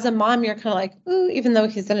 And as a mom, you're kind of like, ooh, even though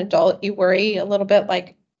he's an adult, you worry a little bit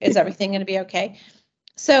like, is everything going to be okay?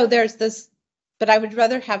 So there's this, but I would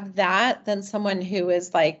rather have that than someone who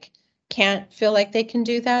is like, can't feel like they can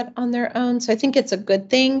do that on their own. So I think it's a good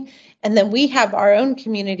thing. And then we have our own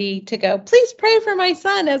community to go, please pray for my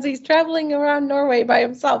son as he's traveling around Norway by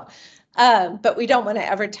himself. But we don't want to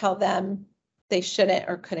ever tell them they shouldn't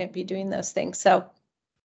or couldn't be doing those things. So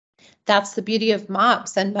that's the beauty of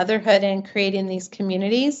MOPS and motherhood and creating these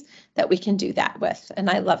communities that we can do that with. And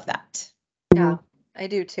I love that. Yeah, I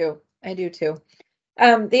do too.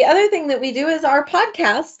 The other thing that we do is our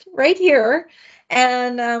podcast right here.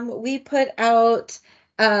 And we put out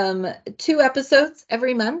 2 episodes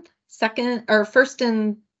every month, second and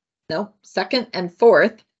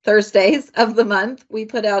fourth Thursdays of the month. We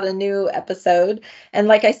put out a new episode. And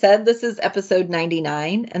like I said, this is episode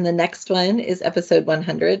 99, and the next one is episode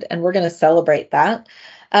 100, and we're going to celebrate that.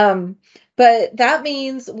 But that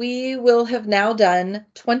means we will have now done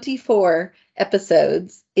 24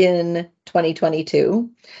 episodes in 2022.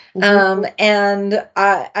 And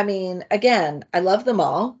I mean, again, I love them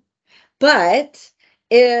all, but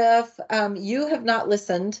if you have not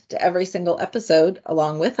listened to every single episode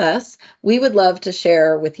along with us, we would love to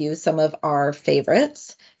share with you some of our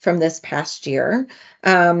favorites from this past year.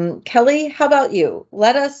 Kelly, how about you?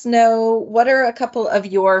 Let us know, what are a couple of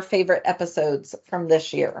your favorite episodes from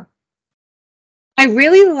this year? I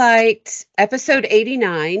really liked episode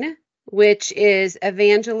 89, which is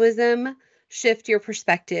Evangelism, Shift Your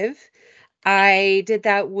Perspective. I did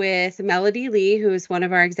that with Melody Lee, who is one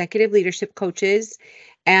of our executive leadership coaches.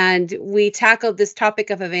 And we tackled this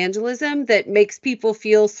topic of evangelism that makes people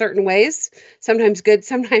feel certain ways, sometimes good,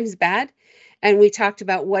 sometimes bad. And we talked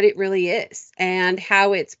about what it really is and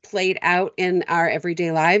how it's played out in our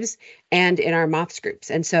everyday lives and in our MOPS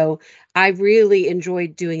groups. And so I really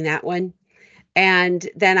enjoyed doing that one. And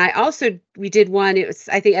then we did one, it was,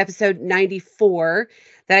 I think, episode 94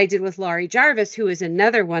 that I did with Laurie Jarvis, who is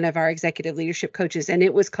another one of our executive leadership coaches. And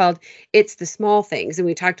it was called It's the Small Things. And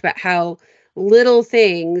we talked about how little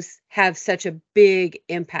things have such a big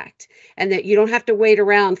impact, and that you don't have to wait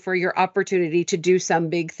around for your opportunity to do some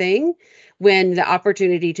big thing when the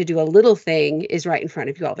opportunity to do a little thing is right in front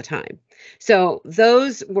of you all the time. So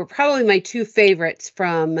those were probably my 2 favorites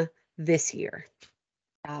from this year.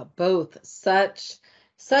 Both such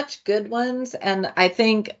good ones. And I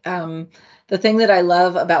think the thing that I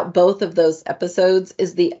love about both of those episodes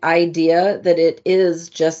is the idea that it is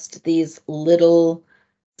just these little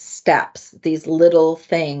steps, these little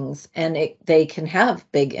things, and they can have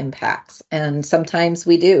big impacts. And sometimes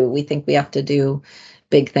we think we have to do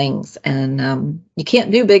big things, and you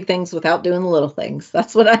can't do big things without doing the little things.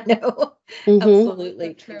 That's what I know.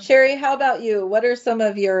 Absolutely. Sherry, how about you? What are some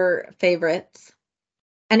of your favorites?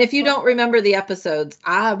 And if you don't remember the episodes,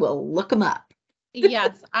 I will look them up.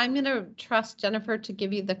 Yes, I'm going to trust Jennifer to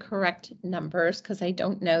give you the correct numbers because I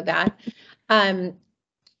don't know that.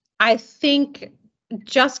 I think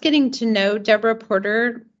just getting to know Deborah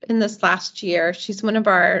Porter in this last year, she's one of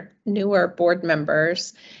our newer board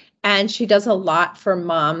members, and she does a lot for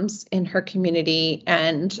moms in her community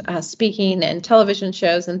and speaking and television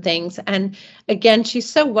shows and things. And again, she's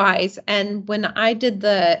so wise. And when I did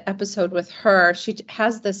the episode with her, she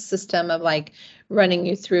has this system of like running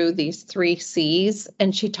you through these 3 C's,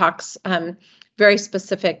 and she talks very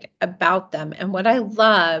specific about them. And what I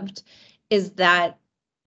loved is that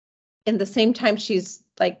in the same time she's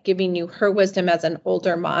like giving you her wisdom as an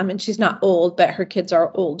older mom, and she's not old, but her kids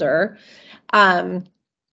are older.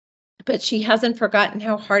 But she hasn't forgotten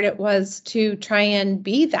how hard it was to try and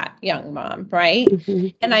be that young mom, right? Mm-hmm.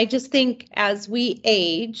 And I just think as we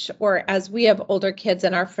age, or as we have older kids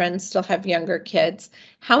and our friends still have younger kids,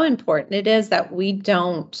 how important it is that we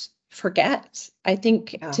don't forget. I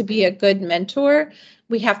think to be a good mentor,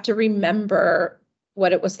 we have to remember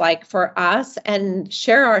what it was like for us and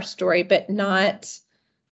share our story, but not,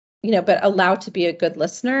 but allow to be a good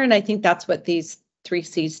listener. And I think that's what these 3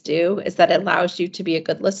 C's do, is that it allows you to be a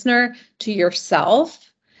good listener to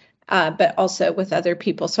yourself, but also with other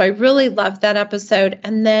people. So I really loved that episode.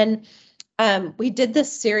 And then we did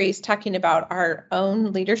this series talking about our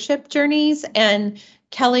own leadership journeys, and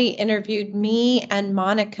Kelly interviewed me and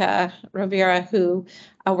Monica Rivera, who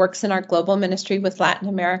works in our global ministry with Latin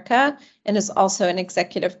America and is also an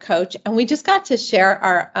executive coach. And we just got to share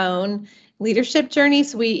our own leadership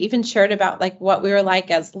journeys. We even shared about like what we were like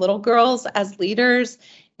as little girls, as leaders,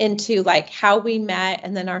 into like how we met,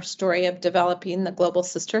 and then our story of developing the Global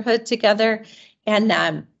Sisterhood together.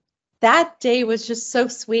 And that day was just so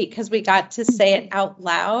sweet because we got to say it out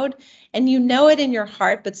loud, and it in your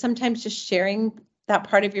heart, but sometimes just sharing that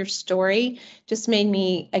part of your story just made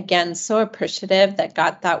me, again, so appreciative that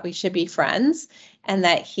God thought we should be friends, and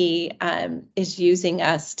that he is using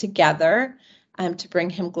us together to bring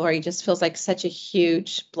him glory. Just feels like such a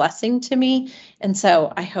huge blessing to me. And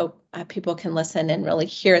so I hope people can listen and really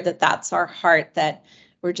hear that that's our heart, that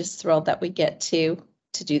we're just thrilled that we get to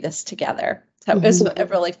do this together. So it was a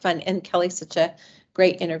really fun, and Kelly's such a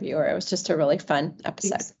great interviewer. It was just a really fun episode.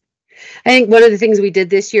 Thanks. I think one of the things we did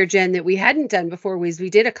this year, Jen, that we hadn't done before was we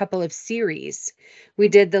did a couple of series. We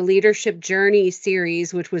did the Leadership Journey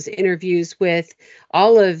series, which was interviews with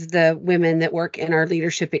all of the women that work in our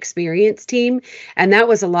leadership experience team. And that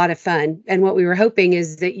was a lot of fun. And what we were hoping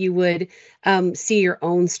is that you would see your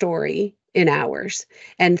own story in ours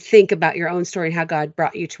and think about your own story and how God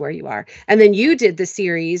brought you to where you are. And then you did the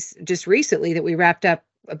series just recently that we wrapped up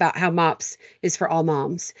about how MOPS is for all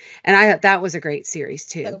moms. And I thought that was a great series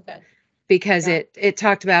too. Okay. Because it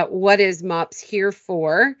talked about what is MOPS here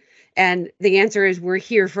for. And the answer is we're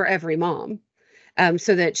here for every mom,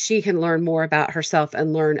 so that she can learn more about herself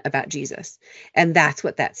and learn about Jesus. And that's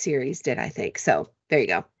what that series did, I think. So there you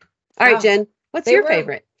go. All right, Jen, what's your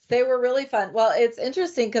favorite? They were really fun. Well, it's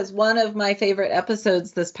interesting because one of my favorite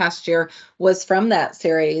episodes this past year was from that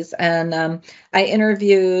series. And I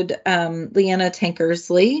interviewed Leanna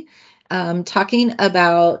Tankersley, talking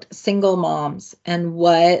about single moms and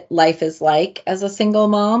what life is like as a single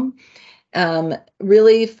mom.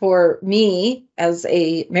 Really, for me as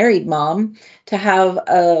a married mom, to have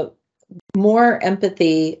a more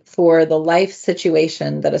empathy for the life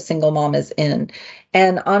situation that a single mom is in.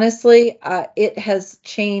 And honestly, it has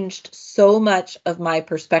changed so much of my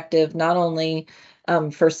perspective, not only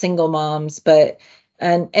for single moms, but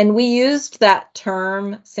and we used that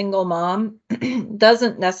term single mom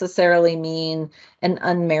doesn't necessarily mean an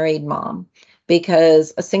unmarried mom,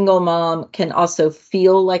 because a single mom can also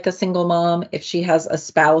feel like a single mom if she has a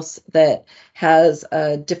spouse that has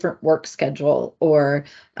a different work schedule, or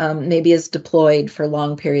maybe is deployed for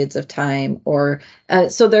long periods of time, or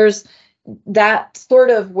so there's that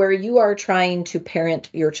sort of where you are trying to parent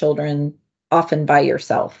your children often by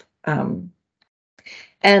yourself.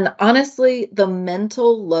 And honestly, the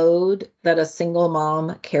mental load that a single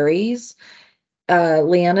mom carries,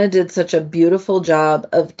 Leanna did such a beautiful job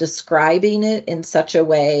of describing it in such a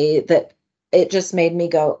way that it just made me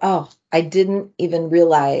go, oh, I didn't even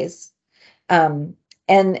realize. And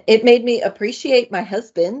it made me appreciate my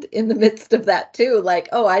husband in the midst of that too. Like,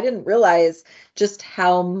 oh, I didn't realize just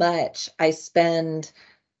how much I spend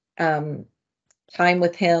time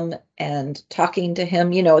with him and talking to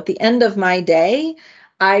him. At the end of my day,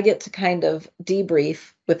 I get to kind of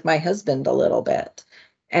debrief with my husband a little bit.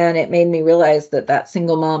 And it made me realize that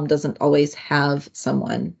single mom doesn't always have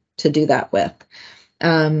someone to do that with.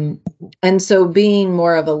 And so being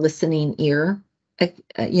more of a listening ear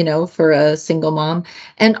for a single mom.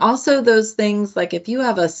 And also those things, like if you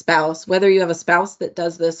have a spouse, whether you have a spouse that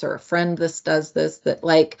does this or a friend that does this, that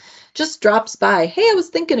like just drops by, hey, I was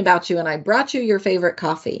thinking about you and I brought you your favorite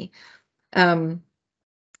coffee.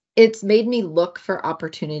 It's made me look for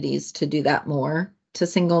opportunities to do that more to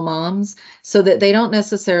single moms so that they don't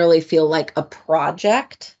necessarily feel like a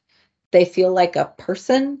project. They feel like a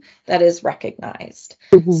person that is recognized.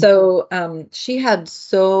 Mm-hmm. So she had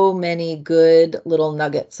so many good little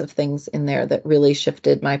nuggets of things in there that really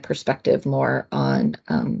shifted my perspective more on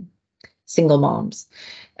single moms.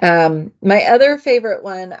 My other favorite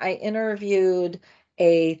one, I interviewed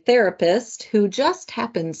a therapist who just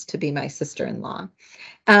happens to be my sister-in-law.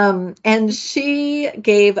 And she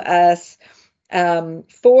gave us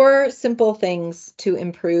 4 simple things to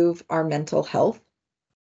improve our mental health.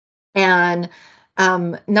 And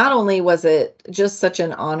not only was it just such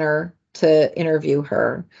an honor to interview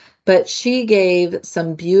her, but she gave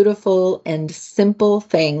some beautiful and simple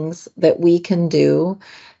things that we can do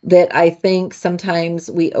that I think sometimes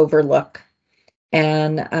we overlook.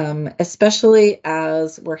 And especially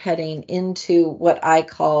as we're heading into what I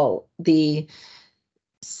call the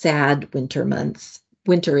sad winter months.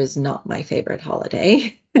 Winter is not my favorite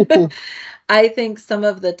holiday. I think some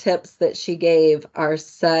of the tips that she gave are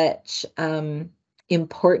such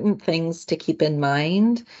important things to keep in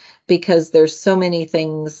mind because there's so many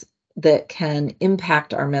things that can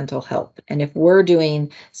impact our mental health. And if we're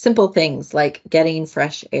doing simple things like getting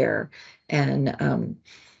fresh air and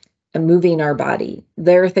moving our body,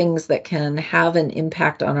 there are things that can have an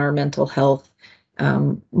impact on our mental health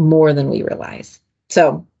more than we realize.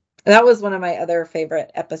 So that was one of my other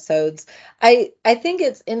favorite episodes. I think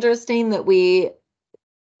it's interesting that we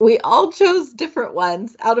all chose different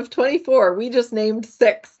ones. Out of 24, we just named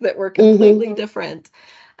 6 that were completely different.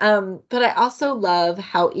 But I also love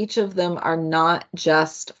how each of them are not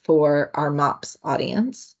just for our MOPS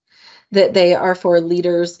audience, that they are for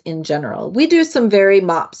leaders in general. We do some very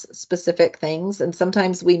MOPS specific things, and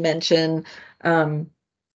sometimes we mention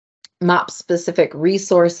MOPS specific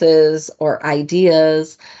resources or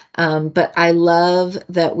ideas. But I love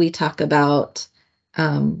that we talk about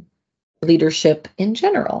leadership in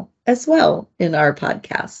general as well in our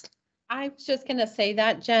podcast. I was just going to say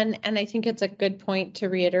that, Jen, and I think it's a good point to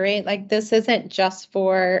reiterate. Like, this isn't just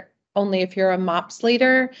for only if you're a MOPS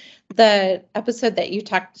leader. The episode that you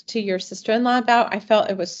talked to your sister-in-law about, I felt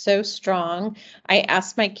it was so strong. I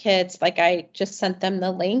asked my kids, like I just sent them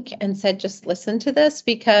the link and said, just listen to this,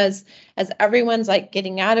 because as everyone's like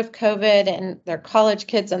getting out of COVID and they're college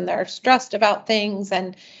kids and they're stressed about things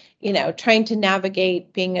and, trying to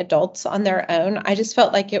navigate being adults on their own, I just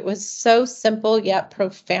felt like it was so simple yet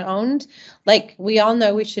profound. Like, we all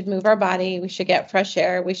know we should move our body, we should get fresh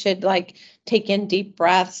air, we should like take in deep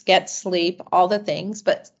breaths, get sleep, all the things.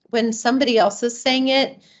 But when somebody else is saying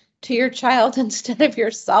it to your child instead of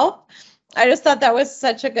yourself, I just thought that was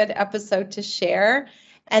such a good episode to share.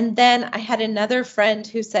 And then I had another friend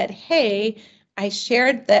who said, hey, I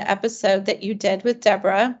shared the episode that you did with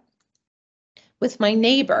Deborah with my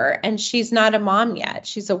neighbor, and she's not a mom yet.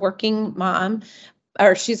 She's a working mom,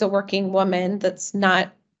 or she's a working woman that's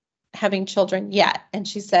not having children yet. And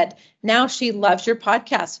she said, now she loves your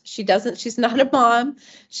podcast. She's not a mom.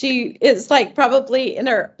 She is like probably in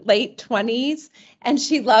her late 20s, and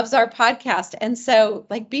she loves our podcast. And so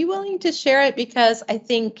like, be willing to share it, because I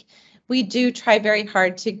think we do try very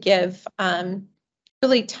hard to give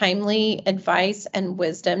really timely advice and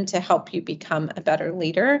wisdom to help you become a better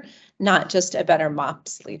leader, not just a better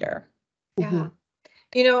MOPS leader. Yeah.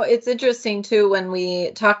 It's interesting too, when we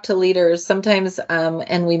talk to leaders sometimes,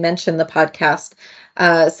 and we mention the podcast,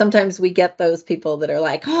 sometimes we get those people that are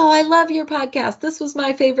like, oh, I love your podcast. This was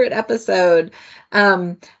my favorite episode.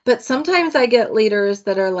 But sometimes I get leaders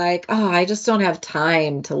that are like, oh, I just don't have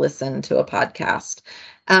time to listen to a podcast.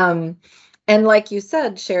 And like you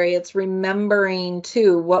said, Sherry, it's remembering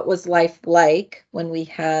too, what was life like when we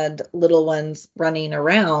had little ones running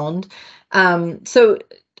around. So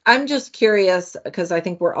I'm just curious, because I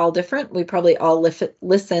think we're all different. We probably all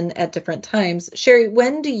listen at different times. Sherry,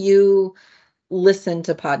 when do you listen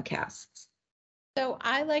to podcasts? So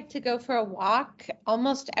I like to go for a walk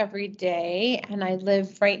almost every day, and I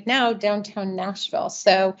live right now downtown Nashville.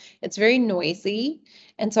 So it's very noisy.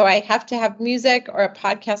 And so I have to have music or a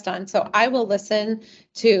podcast on. So I will listen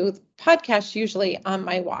to podcasts usually on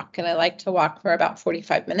my walk, and I like to walk for about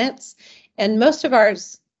 45 minutes. And most of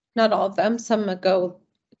ours, not all of them, some go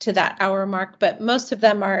to that hour mark, but most of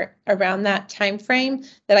them are around that time frame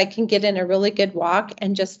that I can get in a really good walk,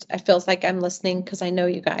 and just it feels like I'm listening because I know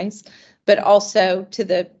you guys, but also to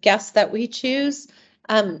the guests that we choose.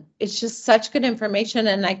 it's just such good information.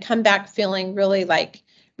 And I come back feeling really like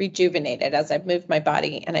rejuvenated as I've moved my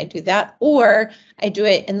body, and I do that. Or I do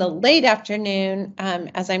it in the late afternoon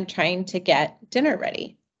as I'm trying to get dinner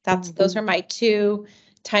ready. Those are my two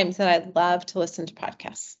times that I love to listen to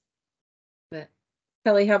podcasts.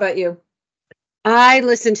 Kelly, how about you? I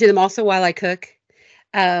listen to them also while I cook,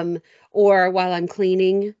 or while I'm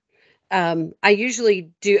cleaning. I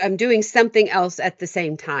usually I'm doing something else at the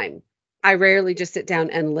same time. I rarely just sit down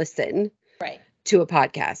and listen to a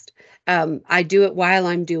podcast. I do it while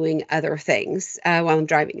I'm doing other things, while I'm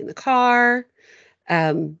driving in the car.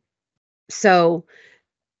 So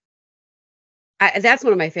that's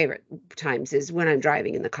one of my favorite times, is when I'm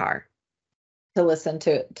driving in the car to listen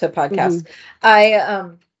to podcasts. I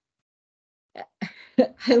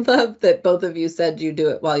love that both of you said you do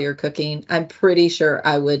it while you're cooking. I'm pretty sure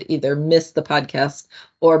I would either miss the podcast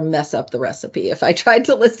or mess up the recipe if I tried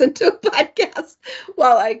to listen to a podcast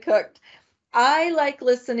while I cooked. I like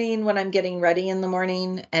listening when I'm getting ready in the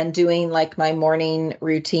morning and doing like my morning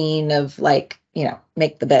routine of like,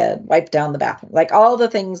 make the bed, wipe down the bathroom, like all the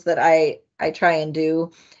things that I try and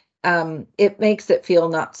do. It makes it feel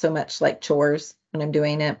not so much like chores when I'm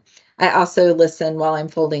doing it. I also listen while I'm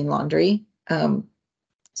folding laundry.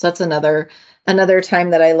 So that's another time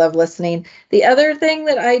that I love listening. The other thing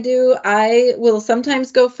that I do, I will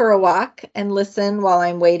sometimes go for a walk and listen while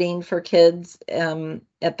I'm waiting for kids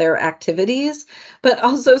at their activities. But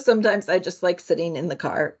also sometimes I just like sitting in the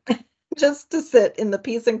car just to sit in the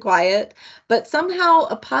peace and quiet. But somehow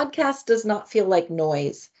a podcast does not feel like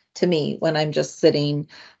noise to me when I'm just sitting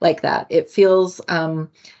like that. It feels a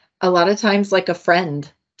lot of times like a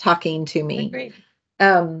friend talking to me.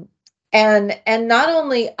 And not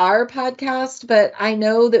only our podcast, but I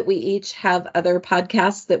know that we each have other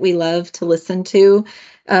podcasts that we love to listen to.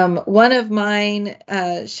 One of mine,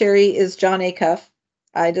 Sherry, is Jon Acuff.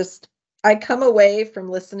 I come away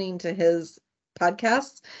from listening to his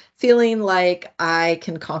podcasts feeling like I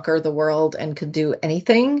can conquer the world and could do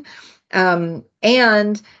anything.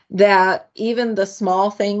 And that even the small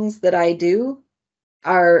things that I do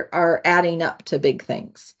are adding up to big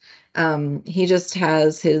things. He just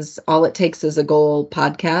has his All It Takes Is a Goal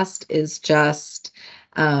podcast is just,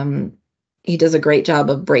 he does a great job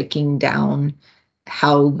of breaking down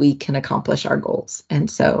how we can accomplish our goals. And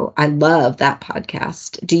so I love that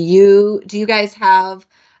podcast. Do you guys have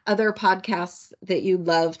other podcasts that you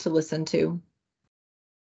love to listen to?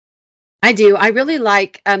 I do. I really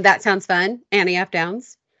like That Sounds Fun, Annie F.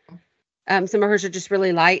 Downs. Some of hers are just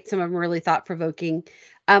really light. Some of them are really thought-provoking.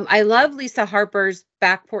 I love Lisa Harper's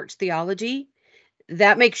Back Porch Theology.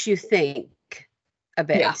 That makes you think a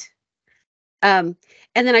bit. Yeah. And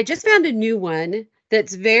then I just found a new one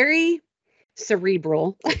that's very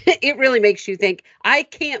cerebral. It really makes you think. I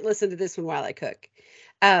can't listen to this one while I cook.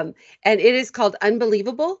 And it is called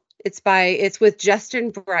Unbelievable. It's with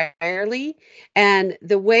Justin Brierley. And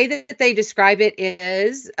the way that they describe it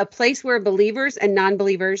is a place where believers and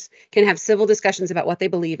non-believers can have civil discussions about what they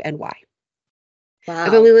believe and why. Wow.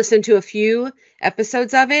 I've only listened to a few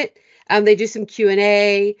episodes of it. They do some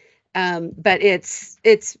Q&A, but it's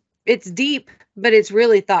deep, but it's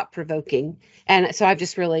really thought-provoking. And so I've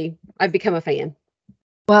become a fan.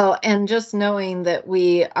 Well, and just knowing that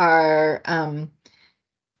we are, I'm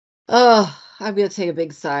going to take a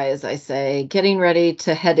big sigh as I say, getting ready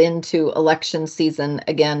to head into election season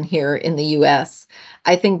again here in the U.S.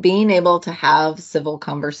 I think being able to have civil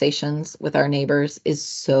conversations with our neighbors is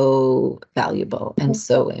so valuable and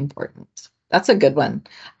so important. That's a good one.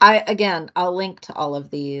 I'll link to all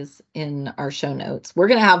of these in our show notes. We're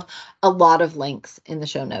going to have a lot of links in the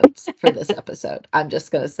show notes for this episode. I'm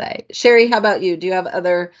just going to say, Sherry, how about you? Do you have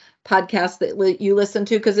other podcasts that you listen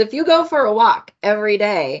to? Because if you go for a walk every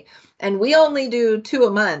day and we only do 2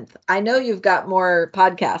 a month, I know you've got more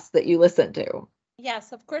podcasts that you listen to.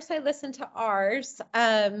 Yes, of course I listen to ours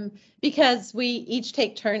because we each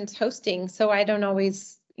take turns hosting. So I don't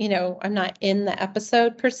always, I'm not in the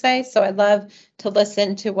episode per se. So I love to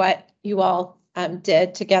listen to what you all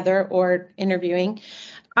did together or interviewing.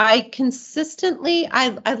 I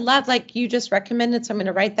love, like you just recommended, so I'm going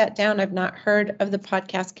to write that down. I've not heard of the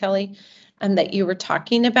podcast, Kelly, that you were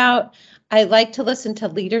talking about. I like to listen to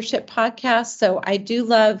leadership podcasts. So I do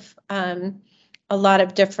love a lot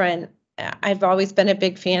of different. I've always been a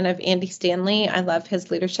big fan of Andy Stanley. I love his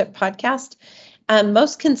leadership podcast.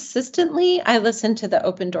 Most consistently, I listen to the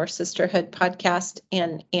Open Door Sisterhood podcast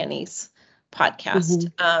and Annie's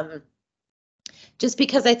podcast. Mm-hmm. Just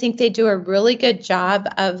because I think they do a really good job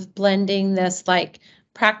of blending this like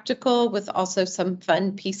practical with also some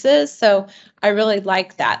fun pieces. So I really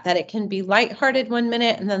like that it can be lighthearted one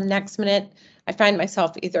minute and then the next minute I find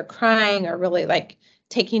myself either crying or really like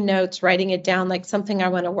taking notes, writing it down, like something I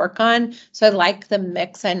want to work on. So I like the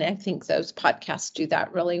mix, and I think those podcasts do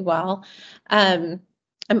that really well. I'm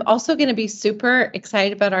also going to be super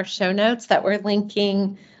excited about our show notes that we're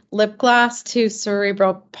linking lip gloss to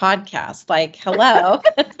Cerebral podcast. Like, hello.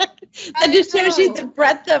 And just shows you the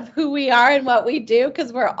breadth of who we are and what we do,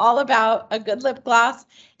 because we're all about a good lip gloss.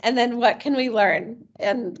 And then what can we learn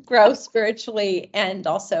and grow spiritually and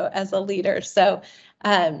also as a leader. So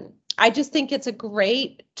I just think it's a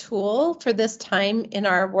great tool for this time in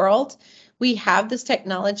our world. We have this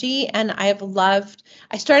technology, and I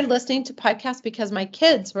started listening to podcasts because my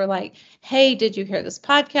kids were like, hey, did you hear this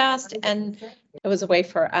podcast? And it was a way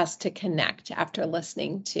for us to connect after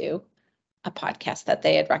listening to a podcast that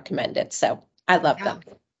they had recommended. So I love them.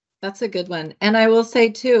 That's a good one. And I will say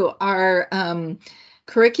too, our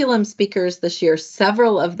curriculum speakers this year,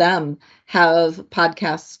 several of them have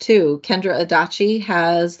podcasts too. Kendra Adachi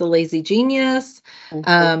has The Lazy Genius.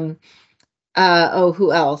 Who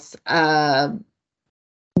else?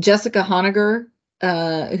 Jessica Honegger,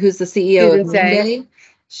 who's the CEO of Monday.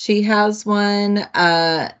 She has one.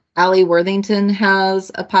 Allie Worthington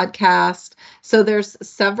has a podcast. So there's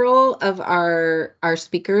several of our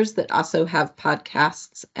speakers that also have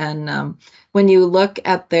podcasts. And when you look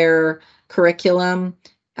at their curriculum,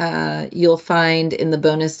 you'll find in the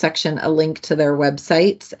bonus section a link to their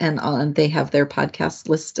websites, and they have their podcast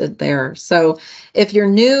listed there. So if you're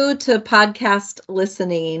new to podcast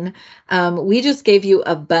listening, we just gave you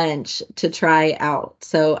a bunch to try out.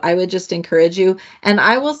 So I would just encourage you. And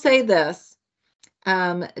I will say this.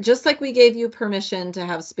 Just like we gave you permission to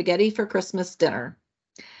have spaghetti for Christmas dinner,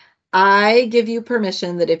 I give you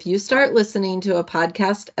permission that if you start listening to a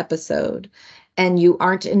podcast episode and you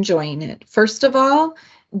aren't enjoying it, first of all,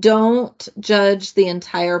 don't judge the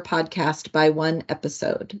entire podcast by one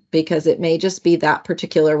episode, because it may just be that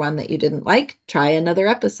particular one that you didn't like. Try another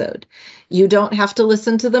episode. You don't have to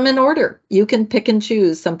listen to them in order. You can pick and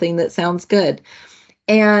choose something that sounds good.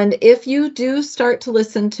 And if you do start to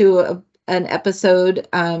listen to an episode,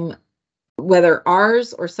 whether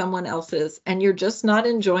ours or someone else's, and you're just not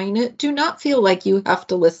enjoying it, do not feel like you have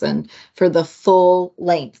to listen for the full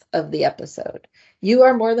length of the episode. You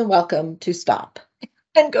are more than welcome to stop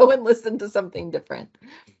and go and listen to something different.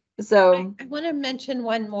 So I want to mention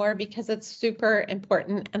one more because it's super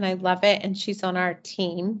important and I love it. And she's on our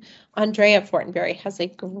team. Andrea Fortenberry has a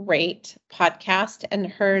great podcast, and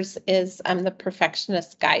hers is The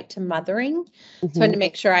Perfectionist Guide to Mothering. So I wanted to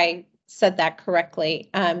make sure I said that correctly.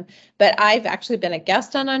 But I've actually been a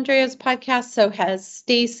guest on Andrea's podcast. So has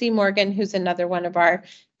Stacy Morgan, who's another one of our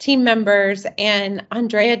team members. And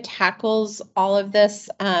Andrea tackles all of this,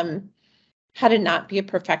 how to not be a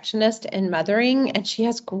perfectionist in mothering. And she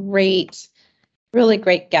has really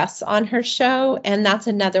great guests on her show. And that's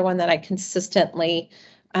another one that I consistently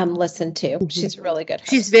listen to. She's a really good host.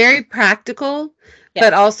 She's very practical,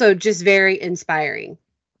 but also just very inspiring.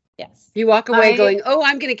 Yes. You walk away going, oh,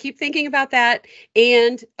 I'm going to keep thinking about that.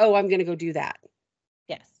 And, oh, I'm going to go do that.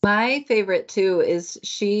 Yes. My favorite too is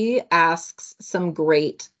she asks some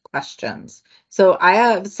great questions. So I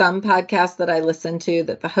have some podcasts that I listen to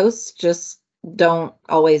that the hosts just don't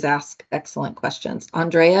always ask excellent questions.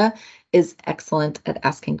 Andrea is excellent at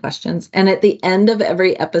asking questions. And at the end of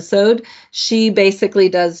every episode, she basically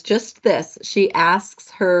does just this. She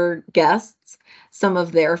asks her guests some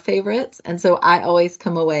of their favorites. And so I always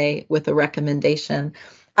come away with a recommendation.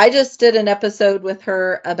 I just did an episode with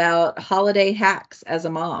her about holiday hacks as a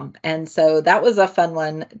mom. And so that was a fun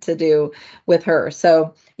one to do with her.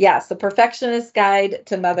 So yes, The Perfectionist Guide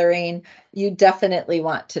to Mothering. You definitely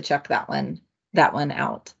want to check that one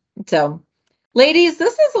out. So ladies,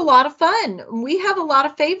 this is a lot of fun. We have a lot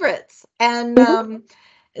of favorites. And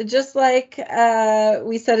just like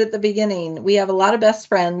we said at the beginning, we have a lot of best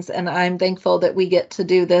friends, and I'm thankful that we get to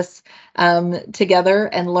do this together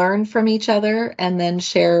and learn from each other, and then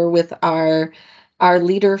share with our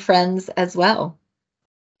leader friends as well.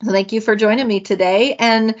 So thank you for joining me today,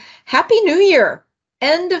 and Happy New Year!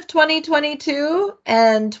 End of 2022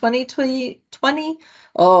 and 2020.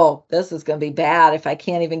 Oh, this is going to be bad if I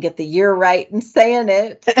can't even get the year right in saying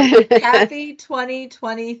it. Happy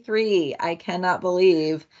 2023. I cannot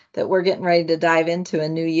believe that we're getting ready to dive into a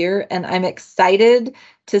new year. And I'm excited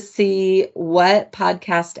to see what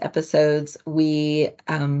podcast episodes we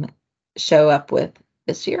show up with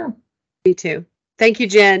this year. Me too. Thank you,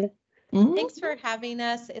 Jen. Thanks for having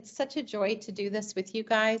us. It's such a joy to do this with you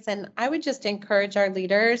guys. And I would just encourage our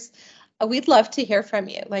leaders, we'd love to hear from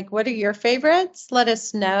you. Like, what are your favorites? Let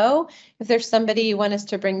us know if there's somebody you want us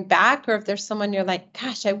to bring back, or if there's someone you're like,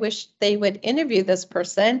 gosh, I wish they would interview this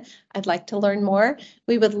person. I'd like to learn more.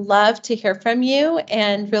 We would love to hear from you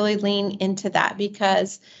and really lean into that,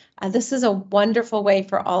 because this is a wonderful way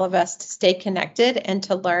for all of us to stay connected and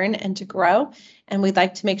to learn and to grow. And we'd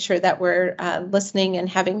like to make sure that we're listening and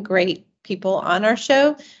having great people on our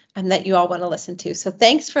show and that you all want to listen to. So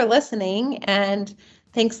thanks for listening, and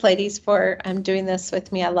thanks, ladies, for doing this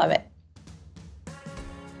with me. I love it.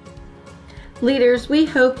 Leaders, we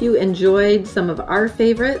hope you enjoyed some of our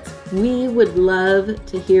favorites. We would love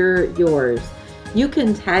to hear yours. You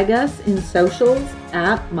can tag us in socials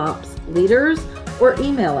at MOPS Leaders, or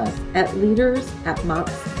email us at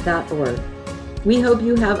leaders@mops.org. We hope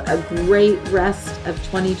you have a great rest of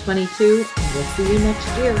 2022, and we'll see you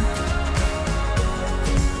next year.